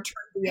popular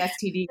trendy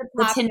STD.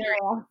 The Tinder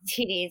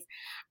STDs.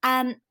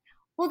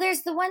 Well,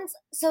 there's the ones.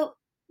 So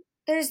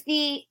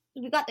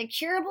we've got the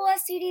curable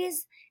STDs,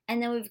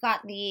 and then we've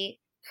got the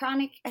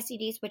chronic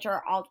STDs, which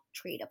are all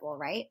treatable,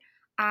 right?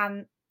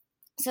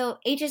 So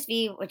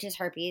HSV, which is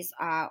herpes,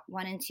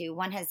 1 and 2.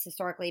 1 has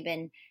historically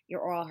been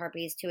your oral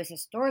herpes. 2 has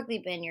historically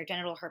been your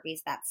genital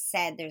herpes. That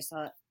said, there's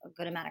a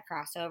good amount of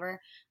crossover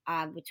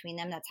between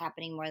them that's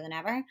happening more than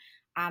ever.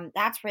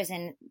 That's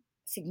risen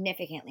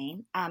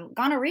significantly.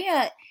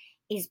 Gonorrhea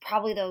is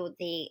probably, though,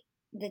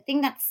 the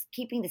thing that's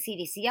keeping the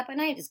CDC up at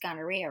night is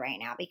gonorrhea right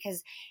now,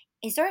 because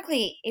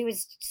historically it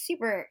was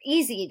super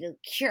easy to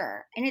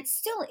cure, and it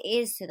still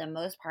is for the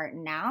most part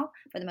now,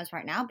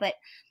 but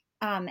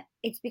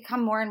it's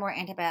become more and more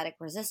antibiotic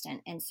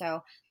resistant. And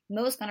so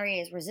most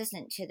gonorrhea is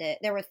resistant to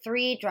there were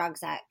 3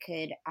 drugs that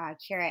could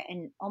cure it,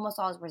 and almost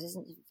all is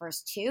resistant to the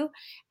first 2.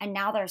 And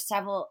now there's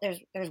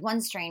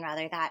 1 strain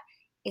rather that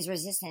is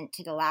resistant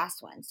to the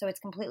last one. So it's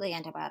completely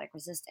antibiotic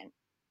resistant.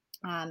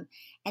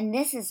 And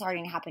this is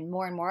starting to happen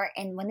more and more.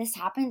 And when this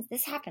happens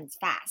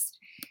fast.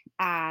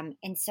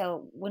 And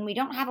so when we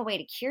don't have a way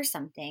to cure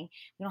something,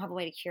 we don't have a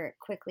way to cure it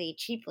quickly,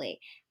 cheaply,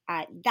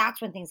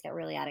 that's when things get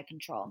really out of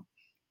control.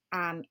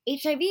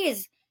 HIV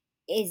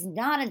is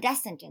not a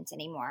death sentence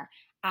anymore.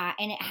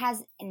 And it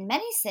has in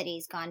many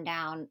cities gone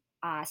down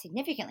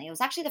significantly. It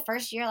was actually the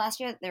first year last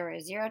year there were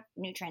 0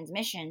 new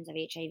transmissions of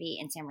HIV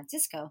in San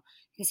Francisco,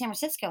 because San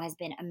Francisco has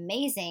been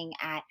amazing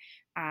at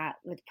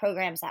with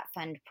programs that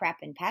fund PrEP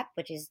and PEP,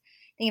 which is,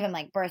 think of them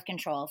like birth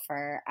control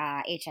for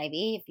HIV.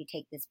 If you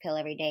take this pill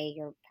every day,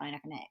 you're probably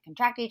not going to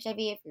contract HIV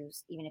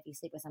even if you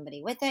sleep with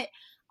somebody with it,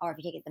 or if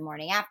you take it the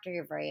morning after,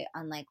 you're very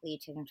unlikely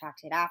to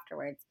contract it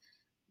afterwards.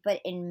 But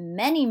in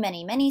many,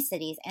 many, many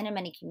cities and in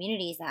many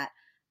communities that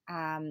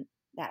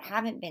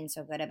haven't been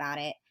so good about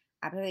it,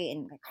 particularly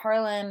in like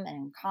Harlem and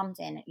in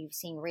Compton, you've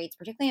seen rates,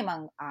 particularly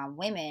among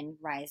women,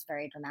 rise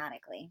very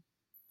dramatically.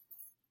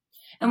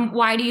 And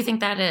why do you think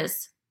that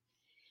is?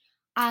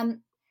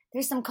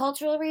 There's some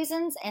cultural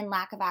reasons and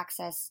lack of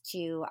access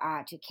to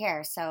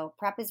care. So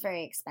PrEP is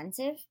very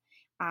expensive,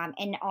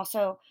 and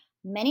also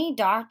many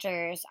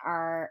doctors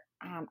are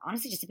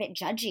honestly just a bit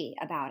judgy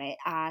about it.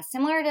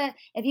 Similar to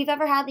if you've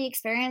ever had the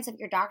experience of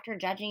your doctor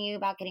judging you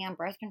about getting on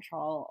birth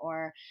control,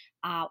 or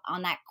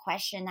on that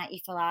question that you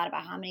fill out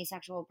about how many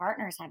sexual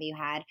partners have you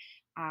had.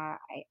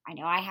 I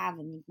know I have,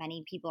 and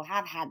many people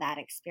have had that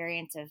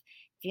experience of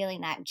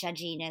feeling that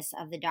judginess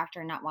of the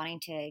doctor not wanting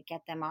to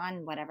get them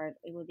on whatever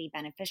it would be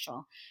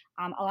beneficial.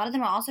 A lot of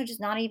them are also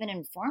just not even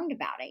informed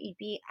about it. You'd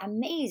be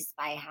amazed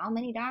by how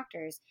many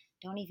doctors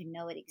don't even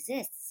know it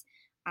exists.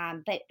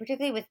 But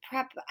particularly with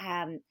PrEP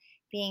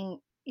being,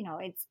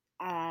 it's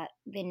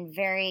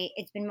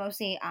been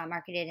mostly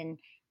marketed and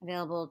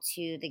available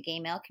to the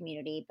gay male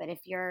community. But if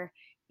you're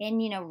in,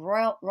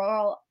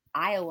 rural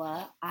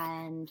Iowa,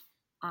 and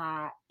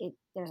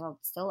there's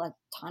still a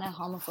ton of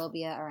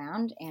homophobia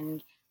around,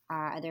 and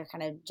other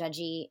kind of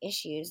judgy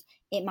issues,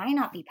 it might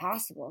not be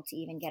possible to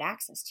even get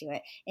access to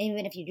it. And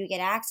even if you do get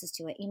access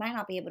to it, you might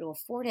not be able to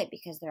afford it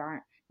because there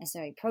aren't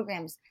necessarily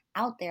programs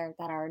out there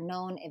that are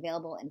known,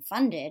 available, and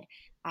funded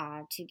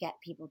to get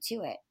people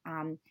to it.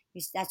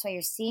 That's why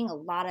you're seeing a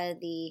lot of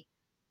the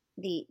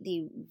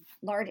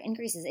large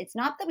increases. It's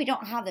not that we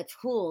don't have the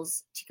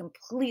tools to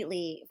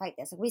completely fight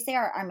this. If we say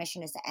our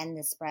mission is to end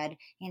the spread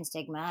and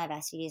stigma of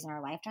STDs in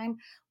our lifetime,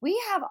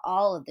 we have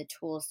all of the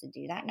tools to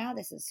do that now.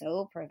 This is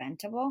so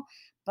preventable.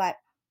 But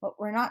what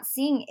we're not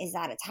seeing is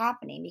that it's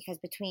happening, because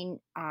between,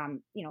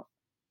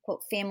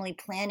 quote, family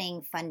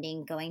planning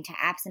funding going to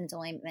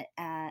abstinence-only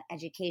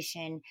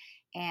education,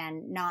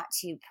 and not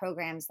to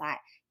programs that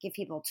give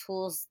people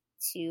tools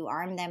to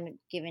arm them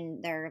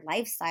given their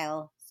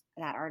lifestyle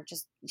that are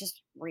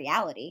just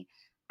reality.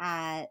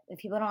 if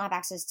people don't have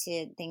access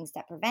to things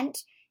that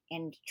prevent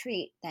and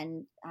treat,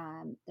 then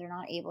they're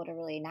not able to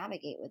really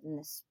navigate within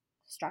this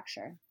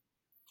structure.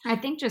 I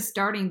think just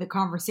starting the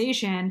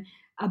conversation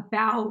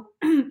about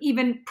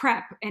even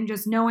PrEP and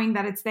just knowing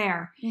that it's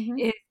there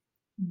is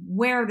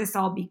where this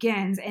all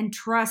begins. And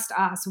trust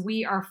us,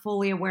 we are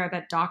fully aware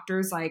that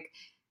doctors, like,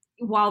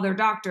 while they're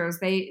doctors,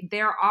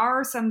 there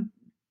are some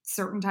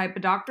certain type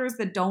of doctors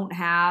that don't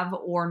have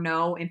or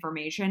know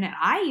information. And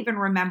I even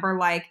remember,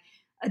 like,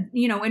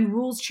 and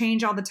rules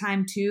change all the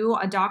time too.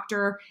 A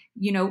doctor,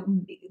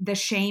 the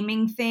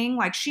shaming thing,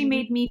 like, she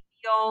made me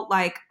feel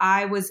like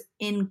I was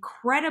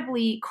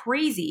incredibly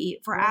crazy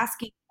for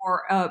asking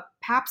for a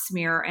pap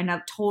smear and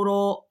a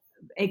total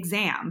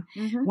exam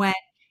when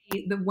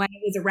it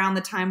was around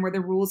the time where the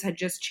rules had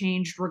just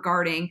changed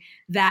regarding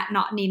that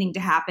not needing to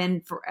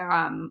happen for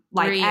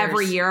like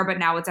every year, but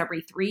now it's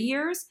every 3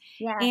 years.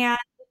 Yeah. And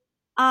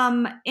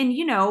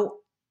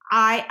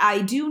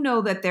I do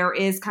know that there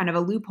is kind of a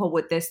loophole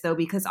with this, though,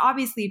 because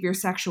obviously if you're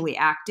sexually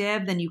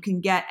active, then you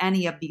can get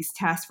any of these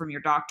tests from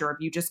your doctor. If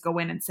you just go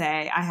in and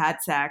say, I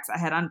had sex, I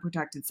had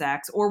unprotected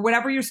sex, or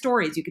whatever your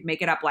story is, you could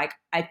make it up like,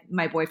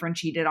 my boyfriend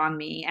cheated on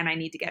me and I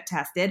need to get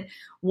tested,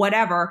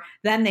 whatever.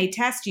 Then they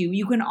test you.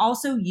 You can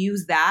also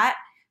use that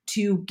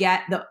to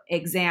get the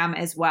exam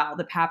as well,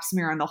 the pap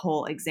smear and the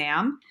whole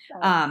exam,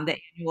 the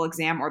annual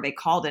exam, or they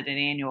called it an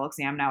annual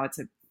exam. Now it's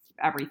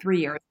every 3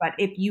 years. But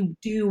if you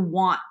do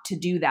want to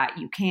do that,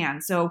 you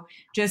can. So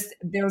just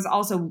there's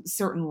also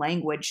certain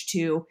language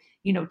to,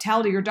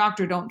 tell to your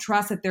doctor, don't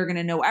trust that they're going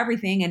to know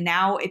everything. And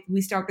now if we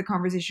start the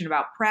conversation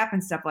about PrEP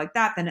and stuff like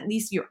that, then at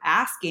least you're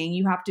asking,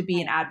 you have to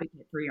be an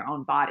advocate for your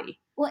own body.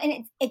 Well,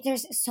 and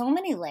there's so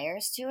many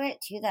layers to it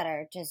too that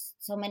are just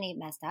so many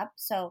messed up.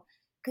 So,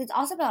 because it's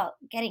also about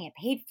getting it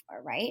paid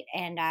for, right?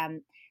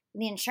 And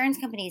the insurance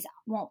companies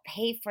won't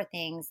pay for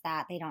things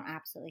that they don't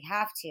absolutely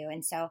have to.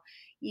 And so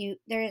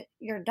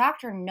your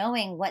doctor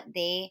knowing what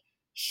they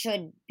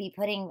should be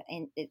putting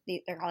in,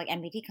 they're called like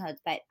MPT codes,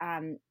 but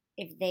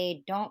if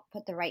they don't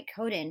put the right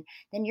code in,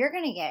 then you're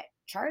going to get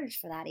charged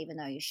for that, even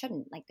though you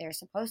shouldn't. Like, they're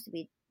supposed to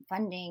be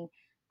funding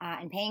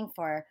and paying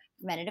for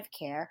preventative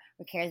care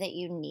or care that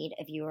you need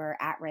if you are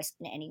at risk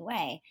in any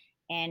way.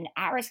 And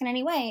at risk in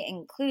any way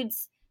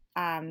includes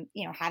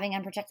having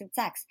unprotected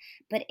sex.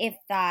 But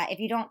if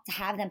you don't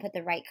have them put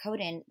the right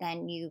code in,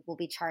 then you will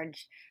be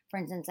charged, for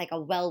instance, like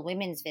a well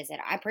women's visit.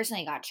 I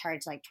personally got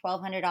charged like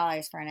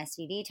 $1,200 for an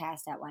STD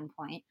test at one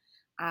point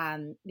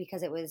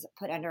because it was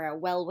put under a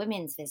well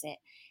women's visit,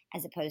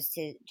 as opposed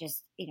to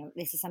just,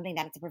 this is something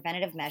that it's a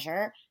preventative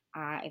measure.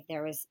 If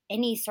there was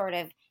any sort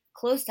of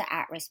close to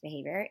at-risk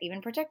behavior,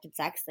 even protected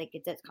sex, like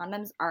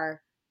condoms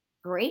are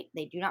great.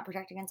 They do not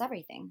protect against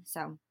everything.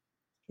 So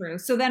true.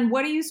 So then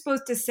what are you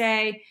supposed to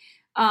say?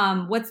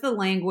 What's the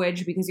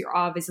language? Because you're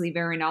obviously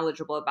very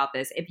knowledgeable about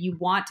this. If you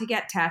want to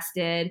get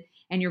tested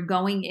and you're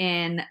going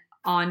in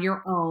on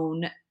your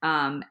own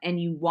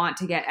and you want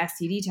to get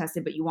STD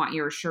tested, but you want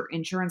your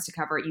insurance to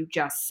cover it, you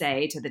just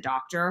say to the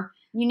doctor.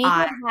 You need to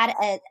have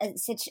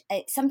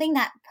had something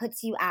that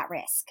puts you at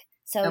risk.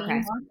 So you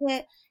want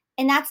to,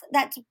 and that's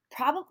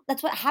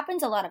what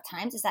happens a lot of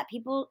times, is that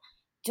people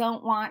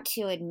don't want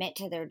to admit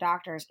to their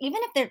doctors, even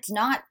if it's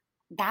not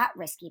that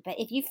risky. But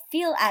if you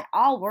feel at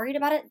all worried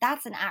about it,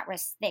 that's an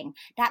at-risk thing.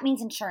 That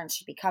means insurance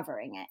should be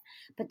covering it.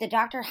 But the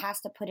doctor has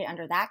to put it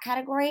under that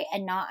category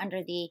and not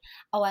under the,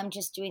 I'm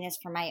just doing this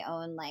for my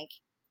own like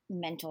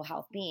mental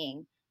health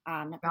being.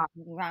 Nothing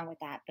wrong with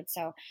that. But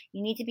so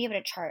you need to be able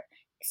to chart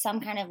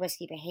some kind of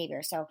risky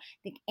behavior. So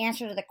the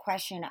answer to the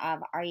question of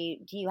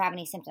do you have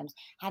any symptoms?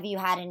 Have you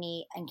had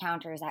any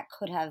encounters that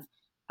could have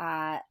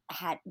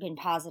had been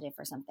positive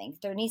for something?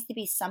 There needs to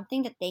be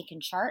something that they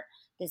can chart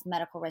this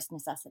medical risk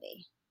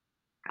necessity.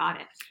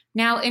 Got it.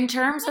 Now, in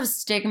terms of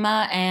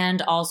stigma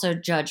and also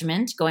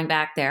judgment, going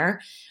back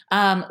there,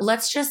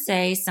 let's just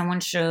say someone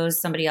shows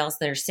somebody else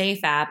their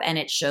Safe app and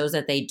it shows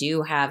that they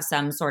do have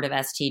some sort of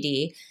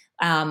STD,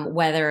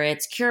 whether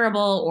it's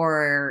curable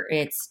or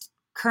it's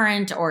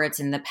current or it's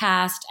in the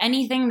past,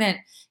 anything that,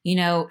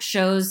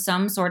 shows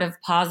some sort of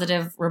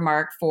positive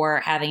remark for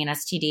having an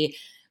STD.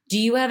 Do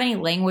you have any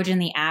language in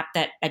the app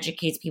that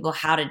educates people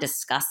how to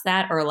discuss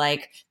that? Or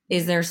like,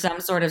 is there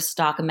some sort of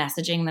stock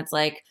messaging that's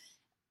like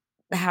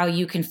how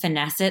you can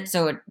finesse it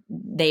so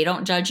they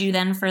don't judge you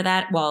then for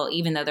that? Well,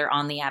 even though they're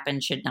on the app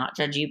and should not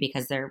judge you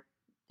because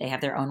they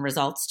have their own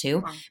results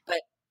too.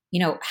 But,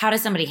 how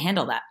does somebody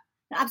handle that?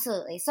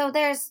 Absolutely. So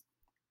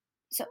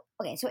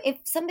if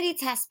somebody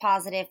tests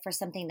positive for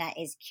something that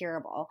is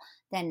curable,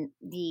 then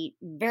the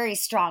very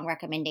strong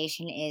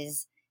recommendation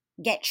is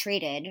get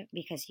treated,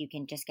 because you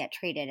can just get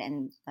treated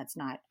and let's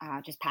not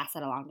just pass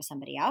it along to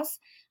somebody else.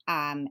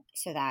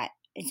 So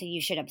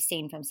you should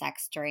abstain from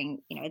sex during,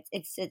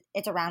 it's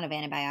a round of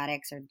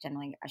antibiotics or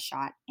generally a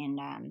shot,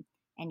 and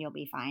you'll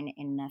be fine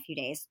in a few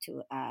days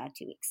to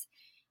 2 weeks.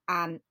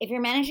 If you're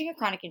managing a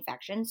chronic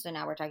infection, so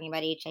now we're talking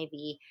about HIV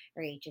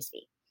or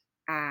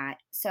HSV.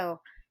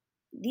 So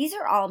these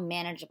are all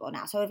manageable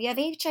now. So if you have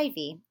HIV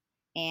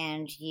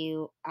and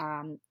you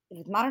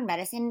with modern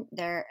medicine,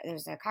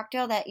 there's a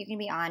cocktail that you can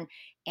be on,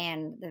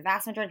 and the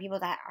vast majority of people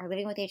that are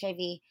living with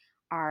HIV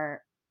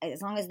are,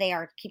 as long as they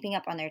are keeping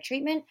up on their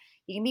treatment,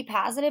 you can be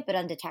positive but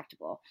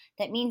undetectable.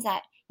 That means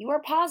that you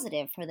are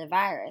positive for the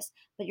virus,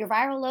 but your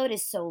viral load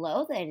is so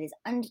low that it is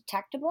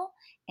undetectable,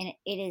 and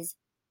it is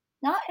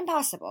not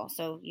impossible.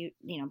 So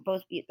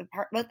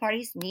both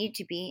parties need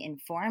to be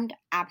informed,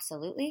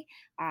 absolutely,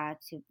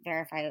 to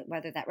verify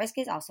whether that risk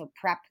is. Also,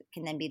 PrEP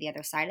can then be the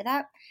other side of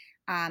that.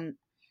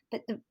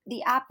 But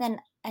the app then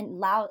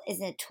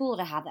is a tool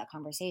to have that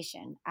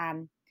conversation.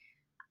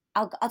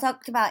 I'll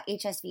talk about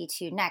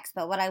HSV2 next,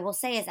 but what I will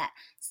say is that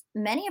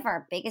many of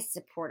our biggest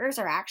supporters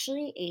are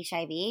actually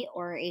HIV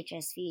or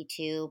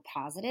HSV2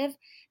 positive,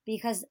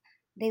 because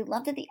they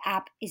love that the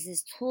app is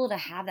this tool to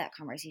have that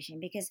conversation,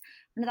 because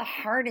one of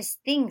the hardest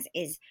things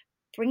is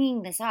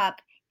bringing this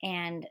up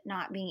and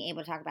not being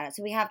able to talk about it.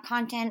 So we have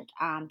content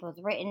both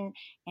written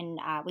and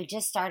we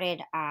just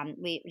started,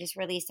 we just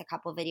released a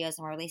couple videos,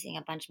 and we're releasing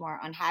a bunch more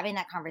on having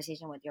that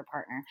conversation with your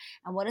partner.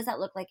 And what does that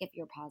look like if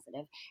you're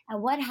positive?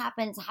 And what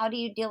happens, how do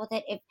you deal with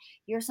it if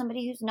you're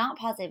somebody who's not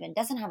positive and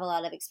doesn't have a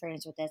lot of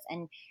experience with this,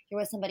 and you're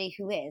with somebody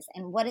who is?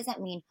 And what does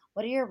that mean?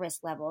 What are your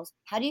risk levels?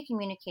 How do you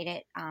communicate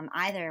it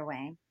either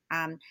way?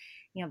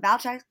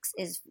 Valtrex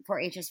is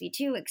for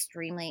HSV2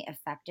 extremely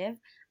effective.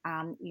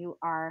 You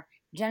are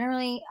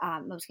generally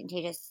most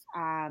contagious,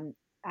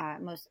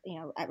 most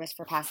at risk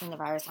for passing the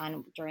virus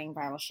on during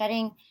viral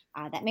shedding.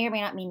 That may or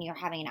may not mean you're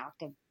having an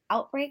active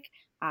outbreak,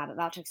 but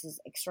Valtrex is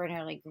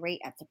extraordinarily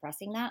great at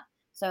suppressing that.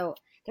 So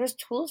there's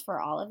tools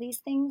for all of these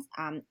things.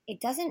 It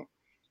doesn't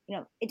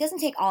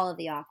take all of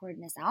the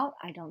awkwardness out.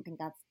 I don't think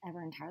that's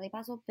ever entirely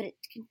possible, but it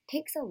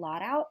takes a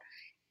lot out.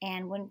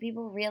 And when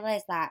people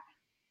realize that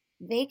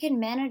they can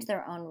manage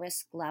their own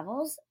risk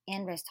levels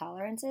and risk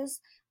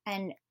tolerances,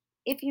 and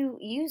if you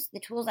use the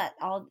tools that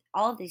all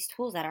of these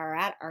tools that are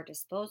at our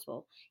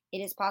disposal, it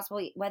is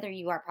possible, whether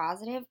you are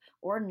positive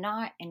or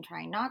not and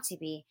trying not to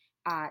be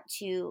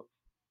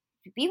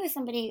with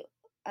somebody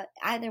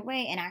either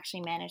way and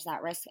actually manage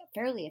that risk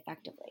fairly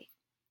effectively.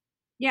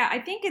 Yeah, I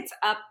think it's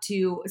up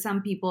to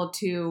some people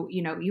to,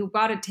 you've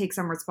got to take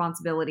some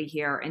responsibility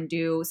here and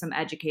do some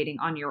educating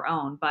on your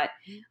own. But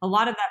a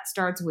lot of that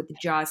starts with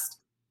just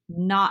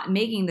not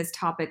making this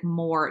topic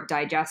more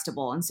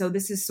digestible. And so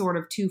this is sort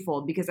of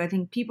twofold, because I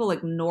think people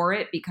ignore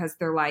it because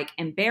they're like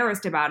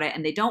embarrassed about it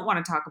and they don't want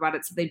to talk about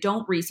it. So they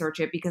don't research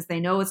it because they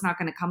know it's not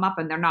going to come up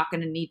and they're not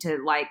going to need to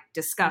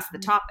discuss the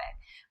topic.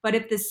 But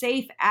if the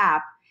Safe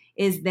app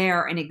is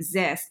there and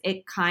exists,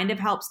 it kind of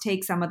helps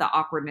take some of the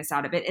awkwardness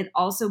out of it. It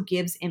also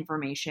gives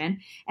information.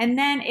 And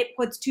then it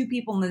puts two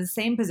people in the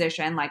same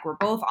position. Like, we're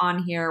both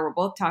on here, we're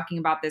both talking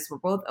about this, we're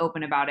both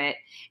open about it.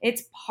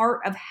 It's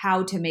part of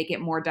how to make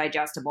it more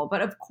digestible.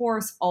 But of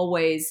course,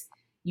 always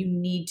you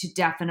need to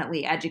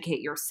definitely educate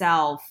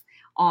yourself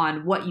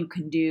on what you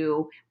can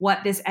do,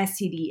 what this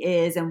STD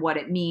is and what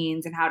it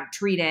means and how to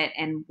treat it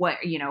and what,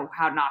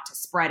 how not to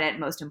spread it,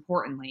 most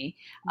importantly.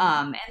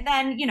 And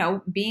then,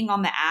 being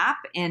on the app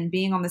and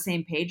being on the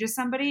same page as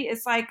somebody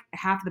is like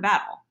half the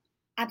battle.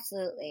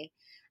 Absolutely.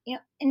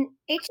 And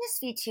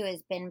HSV2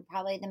 has been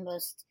probably the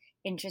most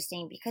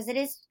interesting because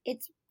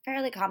it's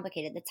fairly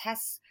complicated. The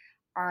tests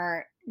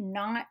are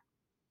not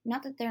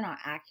that they're not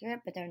accurate,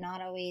 but they're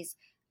not always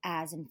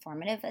as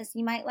informative as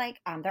you might like.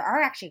 There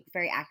are actually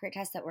very accurate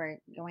tests that we're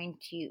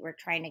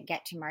trying to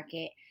get to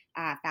market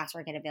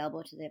faster, get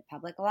available to the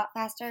public a lot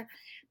faster.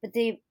 But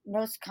the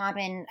most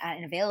common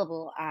and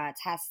available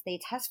tests, they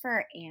test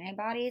for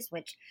antibodies,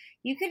 which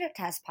you could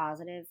test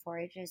positive for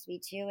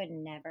HSV2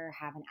 and never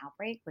have an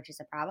outbreak, which is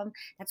a problem.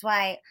 That's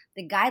why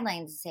the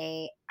guidelines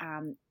say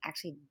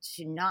actually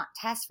to not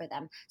test for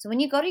them. So when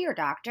you go to your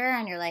doctor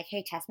and you're like,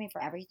 hey, test me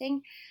for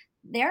everything,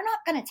 they're not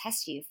going to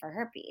test you for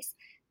herpes.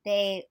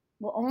 They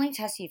will only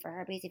test you for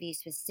herpes if you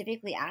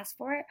specifically ask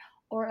for it,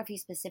 or if you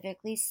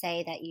specifically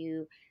say that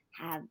you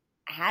have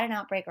had an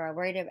outbreak or are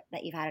worried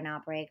that you've had an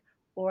outbreak,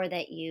 or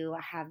that you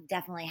have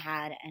definitely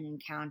had an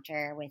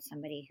encounter with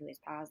somebody who is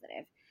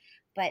positive.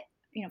 But,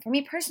 for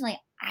me personally,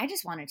 I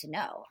just wanted to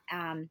know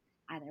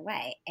either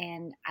way.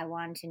 And I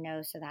wanted to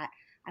know so that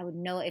I would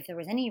know if there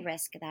was any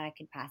risk that I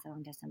could pass it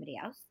on to somebody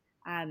else.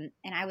 And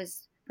I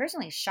was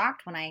personally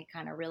shocked when I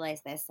kind of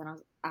realized this. And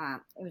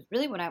it was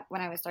really when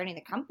I was starting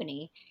the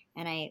company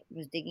and I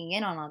was digging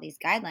in on all these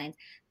guidelines.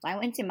 So I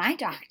went to my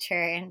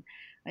doctor and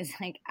was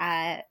like,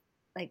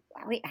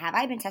 wait, have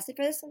I been tested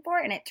for this before?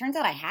 And it turns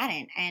out I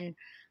hadn't. And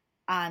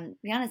to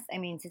be honest, I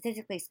mean,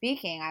 statistically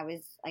speaking, I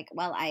was like,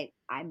 well,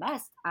 I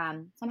must,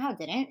 somehow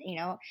didn't,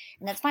 and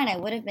that's fine. I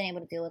would have been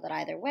able to deal with it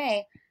either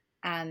way.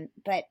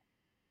 But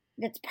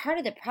that's part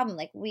of the problem.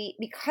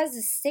 Because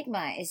the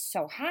stigma is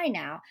so high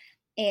now,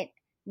 it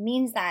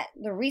means that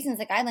the reasons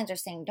the guidelines are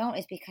saying don't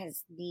is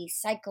because the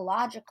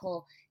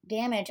psychological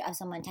damage of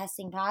someone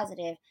testing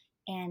positive,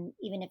 and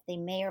even if they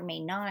may or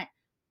may not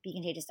be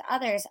contagious to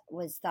others,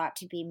 was thought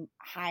to be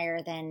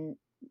higher than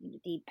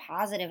the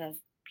positive of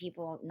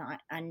people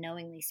not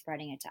unknowingly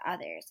spreading it to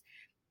others.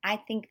 I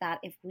think that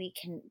if we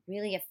can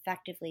really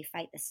effectively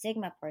fight the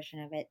stigma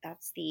portion of it,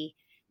 that's the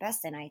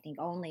best and I think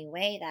only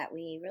way that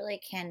we really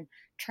can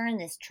turn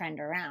this trend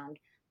around,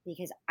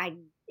 because it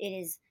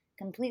is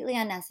completely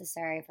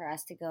unnecessary for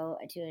us to go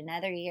to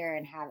another year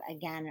and have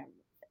again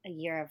a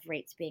year of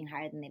rates being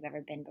higher than they've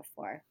ever been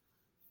before.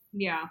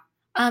 Yeah.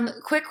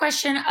 Quick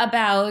question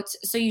about,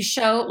 so you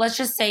show, let's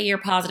just say you're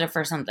positive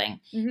for something.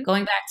 Mhm.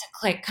 Going back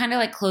to kind of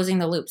like closing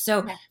the loop.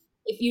 So Yeah.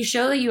 if you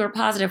show that you are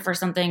positive for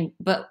something,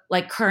 but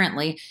like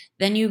currently,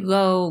 then you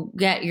go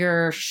get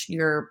your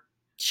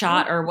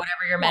shot or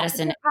whatever your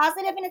medicine. If you're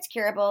positive and it's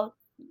curable,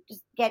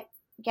 just get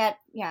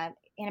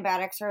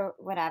antibiotics or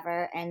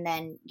whatever, and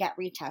then get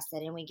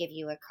retested, and we give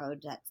you a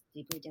code that's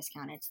deeply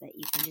discounted so that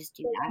you can just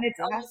do that. And it's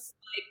almost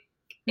like,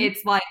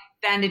 it's like,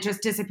 then it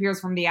just disappears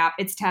from the app.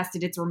 It's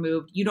tested, it's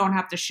removed. You don't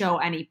have to show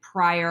any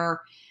prior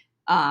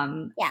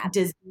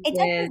diseases. It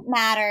doesn't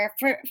matter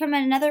from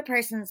another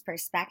person's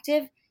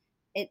perspective.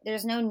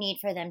 There's no need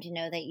for them to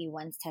know that you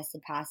once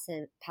tested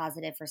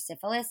positive for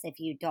syphilis if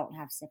you don't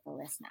have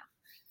syphilis now.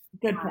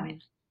 Good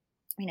point.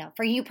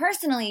 For you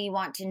personally, you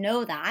want to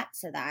know that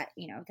so that,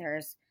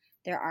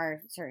 there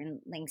are certain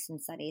links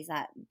and studies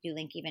that do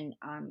link even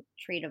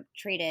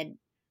treated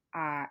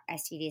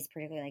STDs,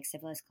 particularly like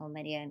syphilis,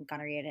 chlamydia, and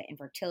gonorrhea to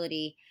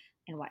infertility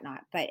and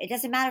whatnot. But it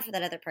doesn't matter for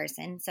that other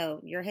person.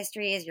 So your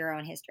history is your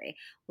own history.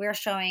 We're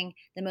showing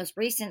the most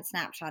recent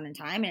snapshot in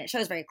time, and it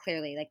shows very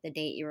clearly like the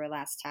date you were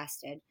last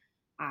tested,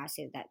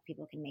 so that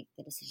people can make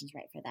the decisions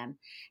right for them.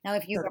 Now,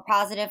 if you were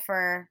positive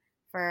for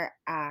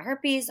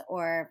herpes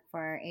or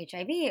for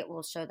HIV, it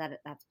will show that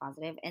that's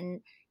positive.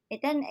 And it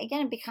then,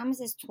 again, it becomes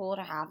this tool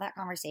to have that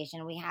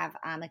conversation. We have,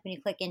 like when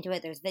you click into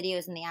it, there's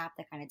videos in the app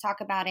that kind of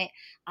talk about it.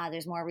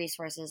 There's more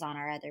resources on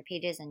our other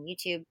pages on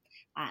YouTube.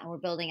 And we're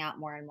building out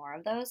more and more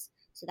of those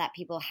so that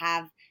people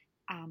have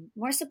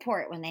more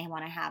support when they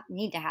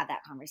need to have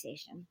that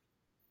conversation.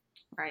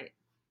 Right.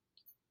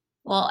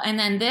 Well, and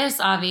then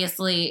this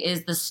obviously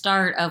is the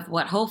start of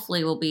what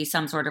hopefully will be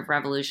some sort of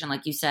revolution.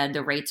 Like you said,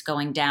 the rates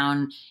going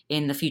down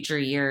in the future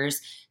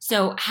years.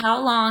 So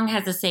how long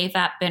has the Safe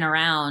app been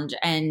around?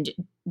 And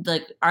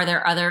like, are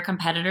there other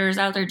competitors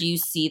out there? Do you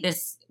see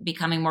this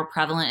becoming more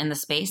prevalent in the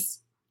space?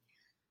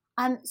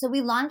 So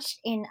we launched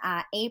in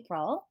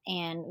April,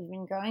 and we've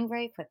been growing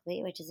very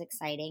quickly, which is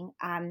exciting.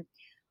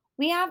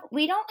 We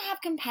don't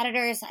have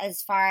competitors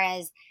as far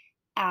as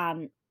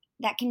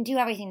that can do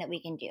everything that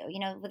we can do.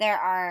 There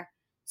are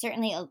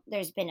certainly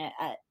there's been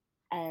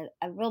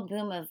a real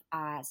boom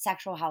of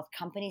sexual health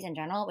companies in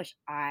general, which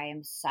I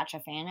am such a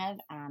fan of,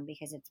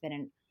 because it's been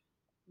a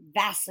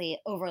vastly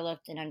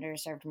overlooked and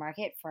underserved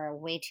market for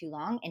way too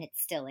long, and it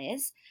still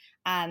is.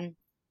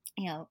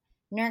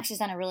 Nurx has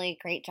done a really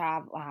great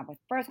job with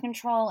birth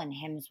control, and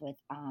Hims with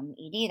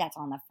ED. That's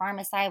on the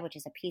pharma side, which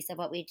is a piece of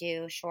what we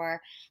do.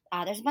 Sure.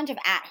 There's a bunch of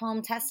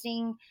at-home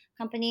testing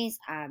companies.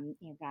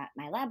 You've got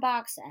My Lab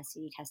Box,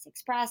 STD Test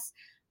Express,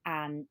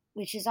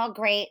 which is all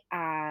great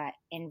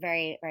and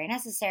very, very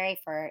necessary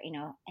for,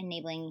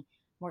 enabling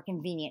more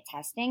convenient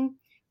testing.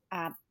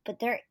 But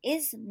there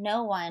is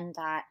no one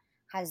that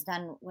has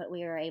done what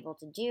we were able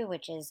to do,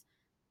 which is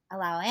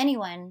allow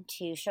anyone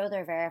to show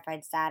their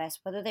verified status,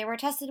 whether they were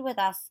tested with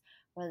us,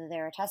 whether they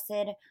were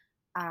tested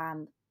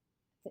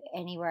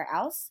anywhere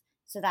else,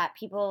 so that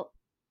people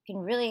can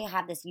really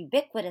have this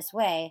ubiquitous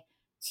way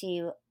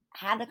to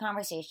have the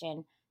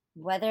conversation,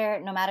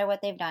 no matter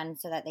what they've done,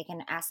 so that they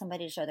can ask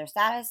somebody to show their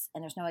status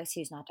and there's no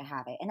excuse not to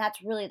have it. And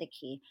that's really the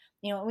key.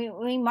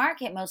 We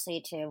market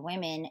mostly to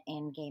women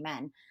and gay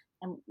men,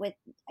 and with,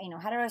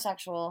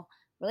 heterosexual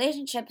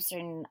relationships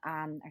and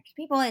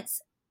people,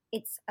 it's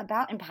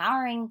about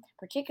empowering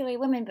particularly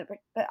women,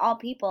 but all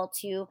people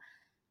to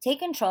take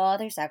control of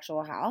their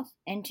sexual health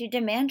and to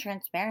demand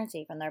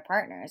transparency from their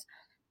partners.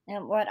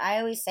 And what I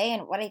always say,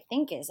 and what I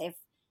think is, if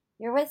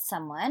you're with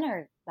someone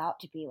or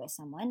about to be with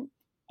someone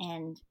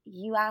and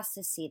you ask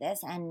to see this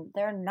and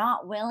they're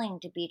not willing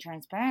to be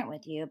transparent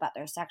with you about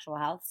their sexual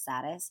health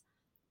status,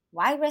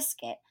 why risk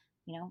it?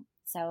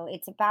 So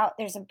it's about,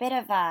 there's a bit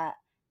of a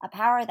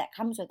power that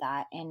comes with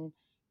that. And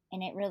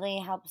it really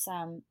helps,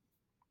 I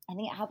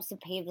think it helps to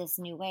pave this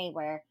new way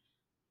where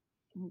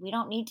we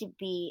don't need to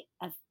be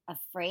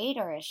afraid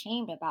or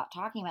ashamed about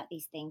talking about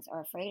these things,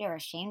 or afraid or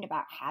ashamed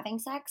about having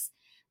sex,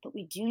 but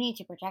we do need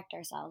to protect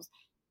ourselves.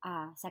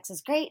 Sex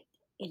is great.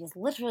 It is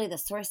literally the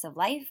source of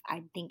life.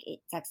 I think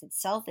sex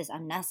itself is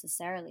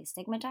unnecessarily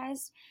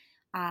stigmatized.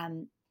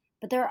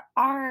 But there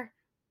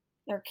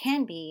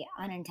can be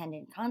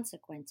unintended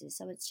consequences.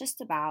 So it's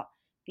just about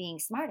being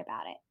smart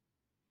about it.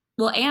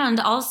 Well, and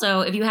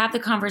also, if you have the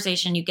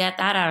conversation, you get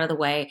that out of the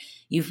way,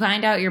 you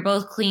find out you're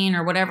both clean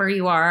or whatever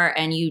you are,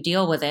 and you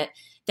deal with it,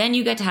 then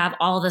you get to have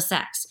all the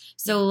sex.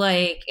 So,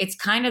 it's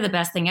kind of the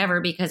best thing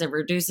ever because it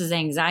reduces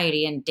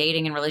anxiety, and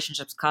dating and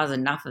relationships cause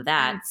enough of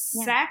that. And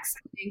sex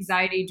and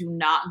anxiety do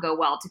not go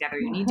well together.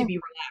 You need to be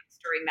relaxed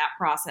during that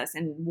process,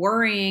 and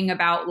worrying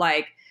about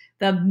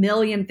the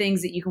million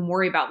things that you can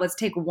worry about. Let's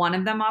take one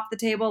of them off the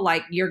table.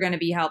 You're going to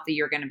be healthy.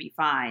 You're going to be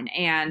fine.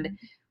 And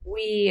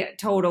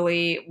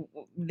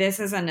this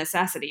is a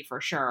necessity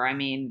for sure. I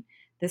mean,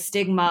 the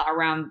stigma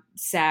around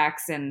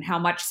sex and how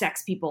much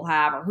sex people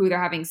have or who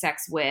they're having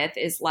sex with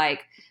is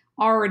like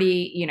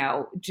already,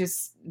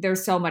 just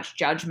there's so much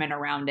judgment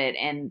around it,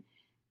 and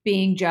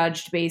being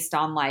judged based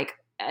on like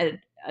an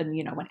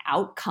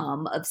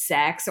outcome of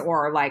sex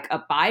or like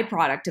a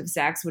byproduct of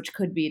sex, which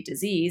could be a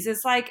disease.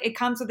 It's like, it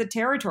comes with the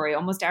territory.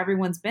 Almost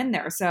everyone's been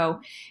there.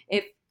 So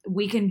if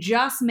we can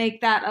just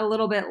make that a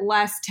little bit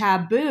less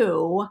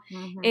taboo,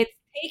 it's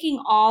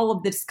taking all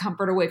of the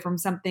discomfort away from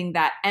something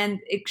that, and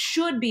it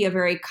should be a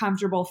very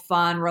comfortable,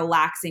 fun,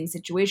 relaxing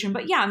situation.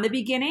 But yeah, in the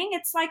beginning,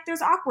 it's like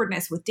there's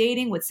awkwardness with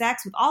dating, with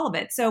sex, with all of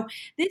it. So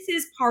this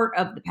is part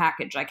of the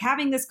package. Like,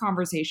 having this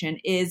conversation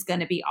is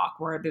going to be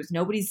awkward.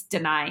 Nobody's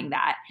denying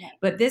that. Right.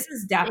 But this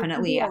is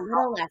definitely a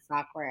little less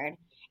awkward.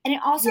 And it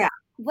also,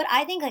 what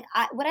I think,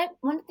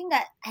 one thing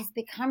that has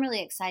become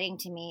really exciting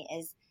to me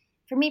is,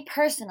 for me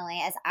personally,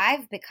 as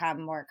I've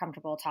become more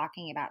comfortable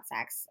talking about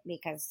sex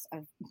because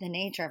of the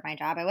nature of my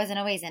job, I wasn't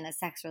always in a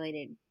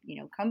sex-related,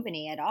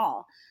 company at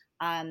all.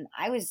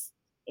 I was,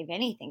 if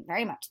anything,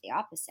 very much the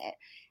opposite.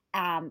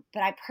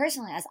 But I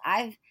personally, as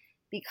I've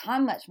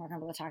become much more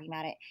comfortable talking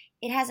about it,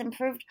 it has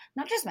improved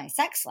not just my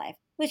sex life,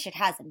 which it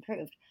has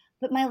improved,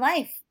 but my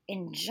life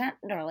in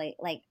generally,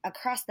 like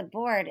across the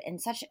board, in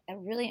such a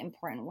really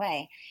important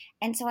way.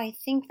 And so I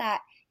think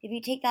that if you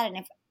take that, and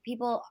if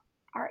people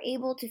are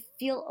able to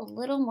feel a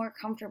little more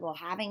comfortable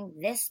having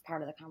this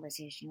part of the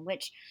conversation,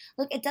 which,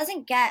 look, it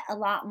doesn't get a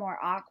lot more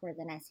awkward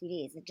than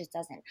STDs. It just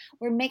doesn't.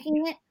 We're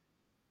making it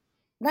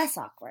less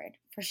awkward,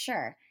 for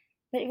sure.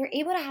 But if you're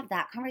able to have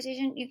that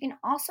conversation, you can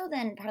also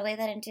then parlay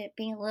that into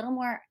being a little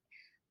more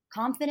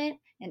confident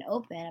and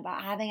open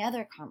about having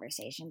other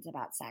conversations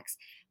about sex,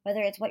 whether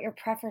it's what your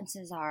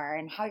preferences are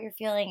and how you're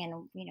feeling,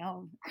 and,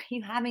 are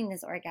you having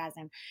this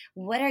orgasm?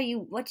 What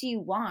do you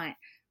want?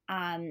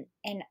 And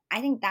I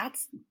think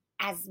that's,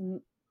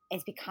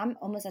 it's become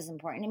almost as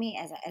important to me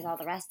as all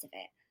the rest of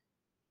it.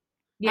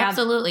 Yeah,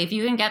 absolutely. If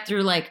you can get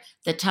through like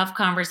the tough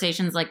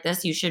conversations like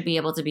this, you should be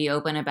able to be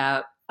open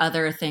about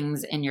other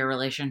things in your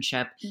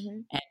relationship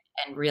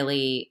and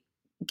really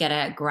get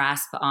a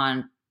grasp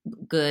on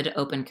good,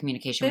 open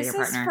communication with your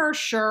partner. This is for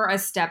sure a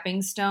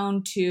stepping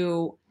stone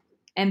to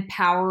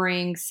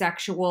empowering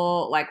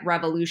sexual, like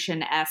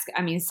revolution-esque,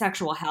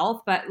 sexual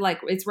health, but like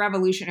it's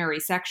revolutionary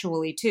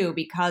sexually too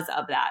because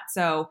of that.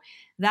 So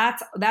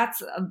that's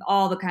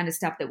all the kind of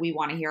stuff that we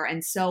want to hear,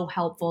 and so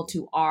helpful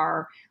to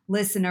our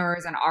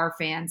listeners and our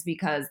fans,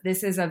 because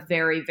this is a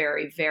very,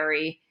 very,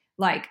 very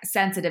like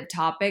sensitive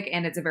topic,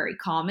 and it's a very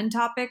common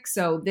topic.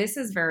 So this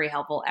is very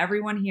helpful.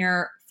 Everyone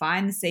here,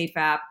 find the Safe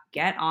app,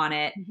 get on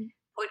it,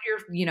 put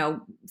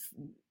your,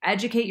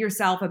 educate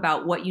yourself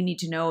about what you need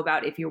to know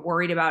about if you're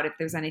worried about if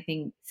there's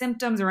anything,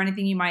 symptoms or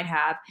anything you might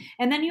have.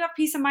 And then you have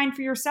peace of mind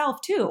for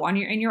yourself too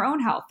in your own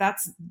health.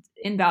 That's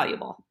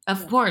invaluable.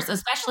 Of course,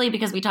 especially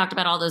because we talked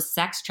about all those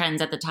sex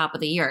trends at the top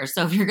of the year.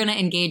 So if you're going to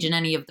engage in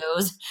any of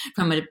those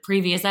from a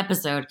previous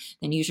episode,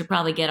 then you should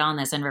probably get on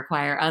this and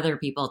require other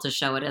people to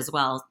show it as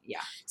well.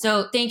 Yeah.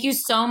 So thank you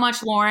so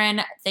much,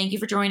 Lauren. Thank you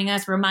for joining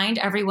us. Remind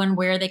everyone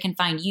where they can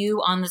find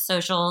you on the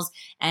socials,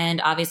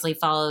 and obviously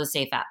follow the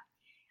Safe app.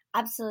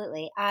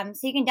 Absolutely.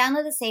 So you can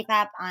download the Safe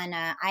app on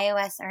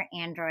iOS or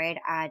Android.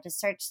 Just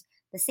search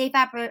the Safe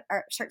app or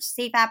search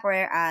Safe app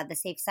or the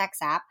Safe Sex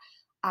app.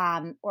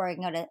 Or you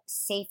can go to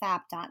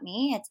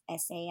safeapp.me.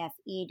 It's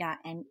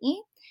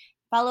SAFE.me.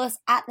 Follow us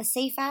at the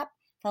Safe app.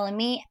 Follow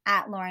me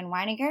at Lauren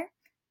Weiniger.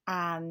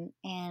 And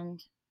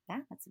yeah,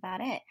 that's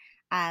about it.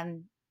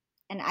 And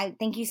I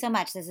thank you so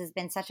much. This has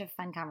been such a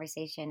fun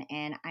conversation,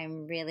 and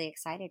I'm really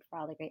excited for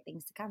all the great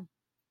things to come.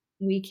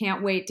 We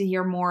can't wait to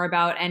hear more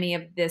about any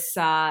of this,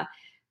 the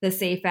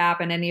Safe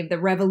app, and any of the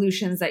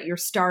revolutions that you're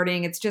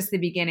starting. It's just the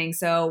beginning.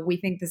 So we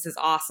think this is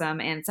awesome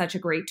and such a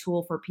great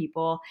tool for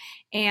people.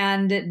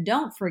 And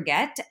don't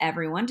forget,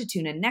 everyone, to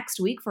tune in next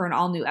week for an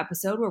all new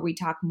episode where we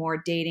talk more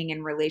dating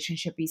and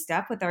relationship-y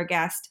stuff with our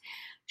guest.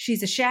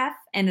 She's a chef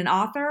and an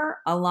author,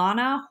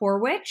 Alana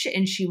Horwich,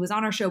 and she was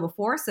on our show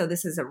before, so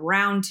this is a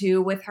round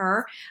 2 with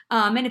her.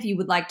 And if you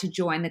would like to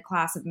join the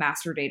class of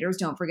master daters,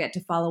 don't forget to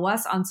follow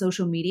us on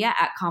social media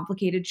at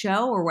Complicated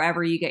Show or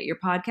wherever you get your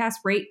podcast.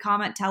 Rate,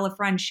 comment, tell a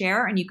friend,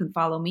 share, and you can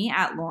follow me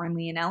at Lauren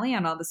Leonelli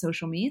on all the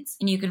social medias.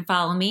 And you can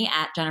follow me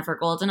at Jennifer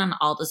Golden on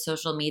all the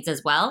social medias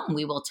as well. And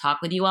we will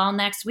talk with you all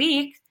next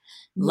week.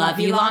 Love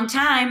you long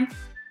time.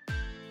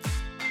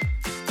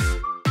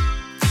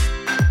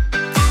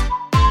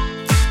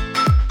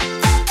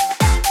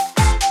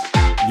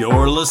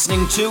 You're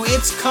listening to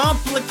It's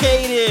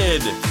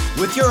Complicated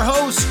with your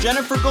hosts,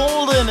 Jennifer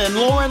Golden and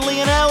Lauren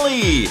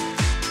Leonelli.